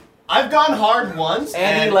 I've gone hard once.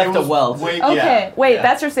 Andy and left it was a welt. Wait, Okay, yeah, wait, yeah.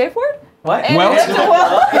 that's your safe word? What? And Welt? left a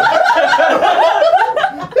welt.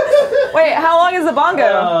 Wait, how long is the bongo?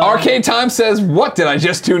 Arcade Time says, what did I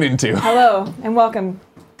just tune into? Hello, and welcome.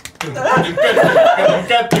 The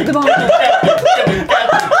bongo.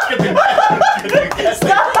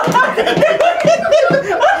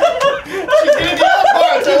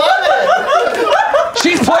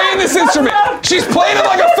 She's playing this instrument. She's playing it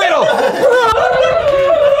like a fiddle.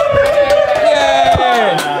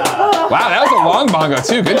 Yay! Wow, that was a long bongo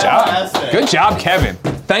too. Good job. Good job, Kevin.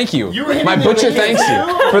 Thank you. You were hitting My the butcher kids thanks you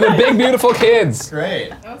too? for the big, beautiful kids. Great.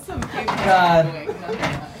 That was some big God.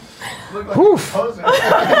 Oof.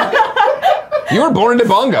 You were born into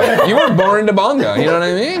bongo. You were born into bongo. You know what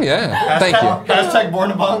I mean? Yeah. Thank you. Hashtag born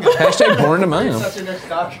to bongo. Hashtag born into bongo. That's your next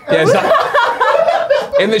doc. Yeah,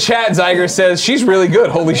 in the chat, Zyger says, she's really good.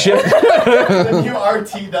 Holy shit. The new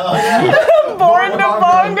RT dog. Born to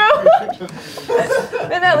bongo.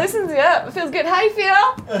 Man, that loosens you up. It feels good. How you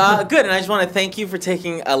feel? Good, and I just want to thank you for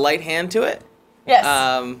taking a light hand to it. Yes.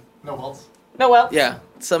 No welts. No, well. Yeah,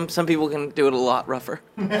 some people can do it a lot rougher.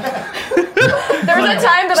 There was a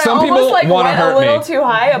time that Some I people almost like wanna went hurt a little me. too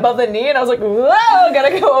high above the knee, and I was like, whoa,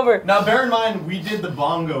 gotta go over. Now, bear in mind, we did the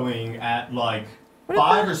bongoing at like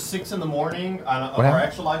 5 or 6 in the morning on our happened?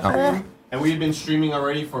 actual live stream, and we had been streaming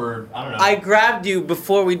already for, I don't know. I grabbed you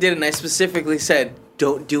before we did it, and I specifically said,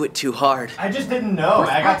 don't do it too hard. I just didn't know.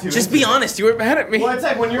 I got too Just into be it. honest, you were mad at me. Well, it's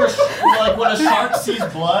like when you're like when a shark sees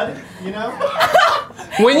blood, you know?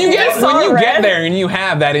 When you saw get red? there and you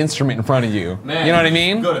have that instrument in front of you, Man, you know what I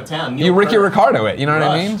mean? Go to town. You Ricky Ricardo it, you know what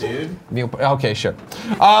I Rush, mean? dude. Okay, sure.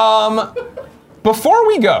 Before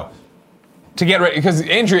we go to get ready, because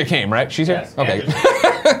Andrea came, right? She's here? Yes, Okay.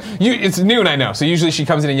 It's noon, I know, so usually she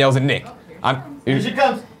comes in and yells at Nick. Here she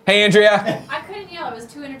comes. Hey, Andrea. I couldn't yell. It was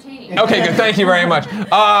too entertaining. Okay, good. Thank you very much.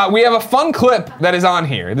 We have a fun clip that is on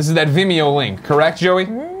here. This is that Vimeo link, correct, Joey?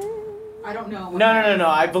 I don't know. No.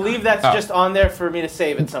 I believe that's Oh. just on there for me to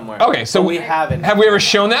save it somewhere. Okay, so But we haven't. Have we ever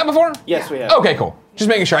shown that before? Yes, we have. Okay, cool. Just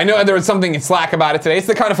making sure. I know there was something in Slack about it today. It's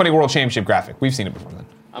the Kind of Funny World Championship graphic. We've seen it before then.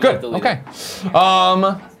 I'm Good. gonna delete Okay.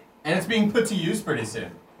 And it's being put to use pretty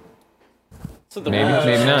soon. Maybe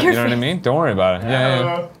not. You know what I mean? Don't worry about it.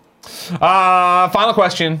 Yeah. Final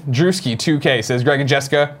question. Drewski 2K says, Greg and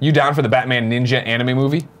Jessica, you down for the Batman Ninja anime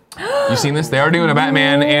movie? You seen this? They are doing a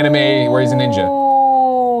Batman anime where he's a ninja.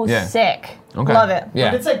 Oh, Yeah. sick. Okay. Love it.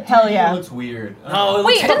 Yeah. But it's like, Hell it yeah. looks weird. Oh,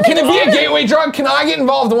 Wait, didn't Can they it be do a gateway drug? Can I get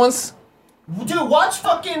involved once? Dude, watch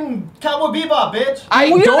fucking Cowboy Bebop, bitch. I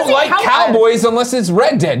We don't don't like think cowboys unless it's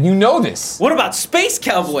Red Dead. You know this. What about Space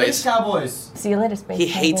Cowboys? Space Cowboys. See you later, Space He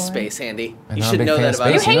hates Cowboy. space, Andy. I'm You not a should big know fan that of about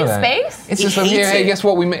space, him. You know hate that. space? It's He just like, hates hey, it. guess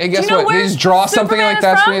what? Guess know what? They where just draw something Superman like is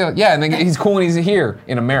that's from? real. Yeah, and then he's cool when he's here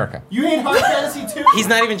in America. You hate Hard Fantasy too? He's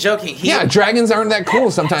not even joking. Yeah, dragons aren't that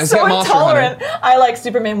cool sometimes. So Get Monster Hunter. intolerant. I like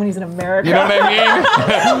Superman when he's in America. You know what I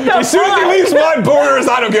mean? As soon as he leaves my borders,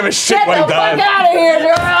 I don't give a shit Get what he the fuck does. out of here,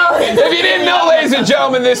 girl! If you didn't know, ladies and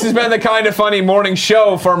gentlemen, this has been the Kind of Funny Morning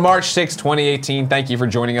Show for March 6, 2018. Thank you for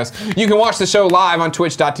joining us. You can watch the show live on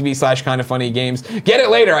twitch.tv/kindoffunnygames. Get it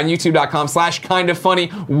later on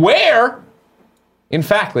youtube.com/kindoffunny, where, in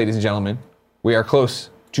fact, ladies and gentlemen, we are close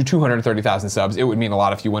to 230,000 subs. It would mean a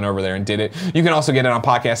lot if you went over there and did it. You can also get it on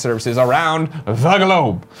podcast services around the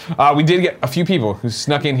globe. We did get a few people who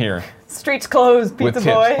snuck in here Streets closed, with Pizza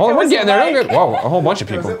tips. Boy. Oh, It we're was getting there. Mike. Don't get, whoa, a whole bunch of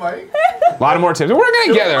people. Was it Mike? A lot of more tips. We're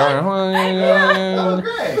gonna get there. Oh,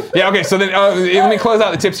 great. Yeah, okay, so then let me close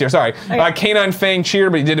out the tips here. Sorry. Canine Fang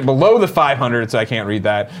cheered, but he did it below the 500, so I can't read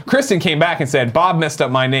that. Kristen came back and said, Bob messed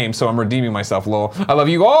up my name, so I'm redeeming myself, lol. I love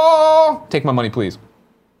you all. Take my money, please.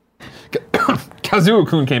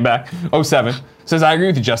 Kazuo-kun came back, 07, says, I agree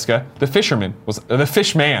with you, Jessica. The fishman was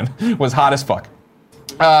hot as fuck.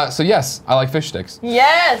 So yes, I like fish sticks.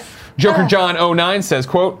 Yes. Joker John 09 says,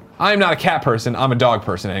 quote, I'm not a cat person, I'm a dog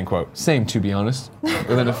person, end quote. Same, to be honest.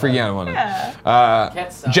 Within a free animal.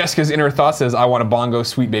 Jessica's inner thought says, I want a bongo,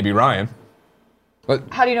 sweet baby Ryan. What?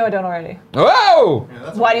 How do you know I don't already? Whoa!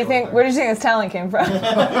 Yeah, why do you think, where do you think this talent came from?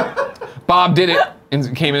 Bob did it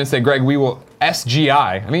and came in and said, Greg, we will SGI,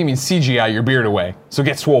 I think he means CGI your beard away. So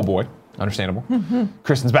get swole, boy. Understandable.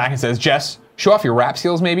 Kristen's back and says, Jess, show off your rap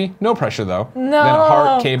skills maybe? No pressure though. No. Then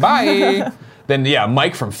heart, K, bye. Then yeah,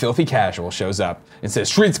 Mike from Filthy Casual shows up and says,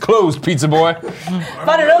 streets closed, pizza boy.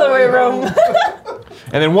 Find another way, room.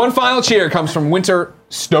 And then one final cheer comes from Winter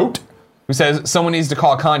Stote, who says someone needs to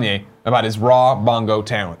call Kanye about his raw bongo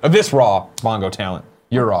talent. This raw bongo talent.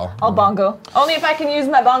 You're raw. I'll bongo. Only if I can use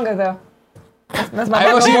my bongo though. That's my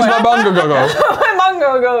I must use my bongo go go. My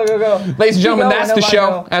bongo go. Ladies and gentlemen, that's the show.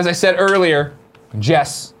 Bongo. As I said earlier,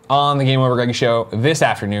 Jess on the Game Over Greggy show this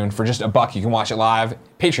afternoon for just $1. You can watch it live.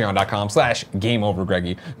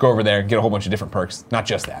 Patreon.com/GameOverGreggy. Go over there, get a whole bunch of different perks. Not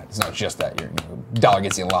just that. It's not just that. Your dollar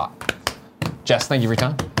gets you a lot. Jess, thank you for your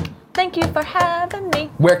time. Thank you for having me.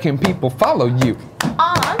 Where can people follow you?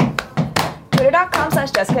 On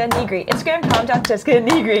Twitter.com/Jessica Nigri, Instagram.com/Jessica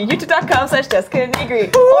Nigri, YouTube.com/Jessica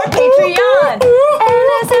Nigri, or Patreon.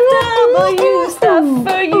 NSFW stuff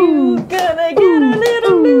for you. Gonna get a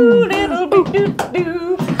little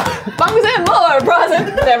doo. Bongos and more, present.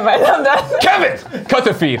 Never mind, I'm done. Kevin, cut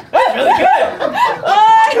the feed. That's really good.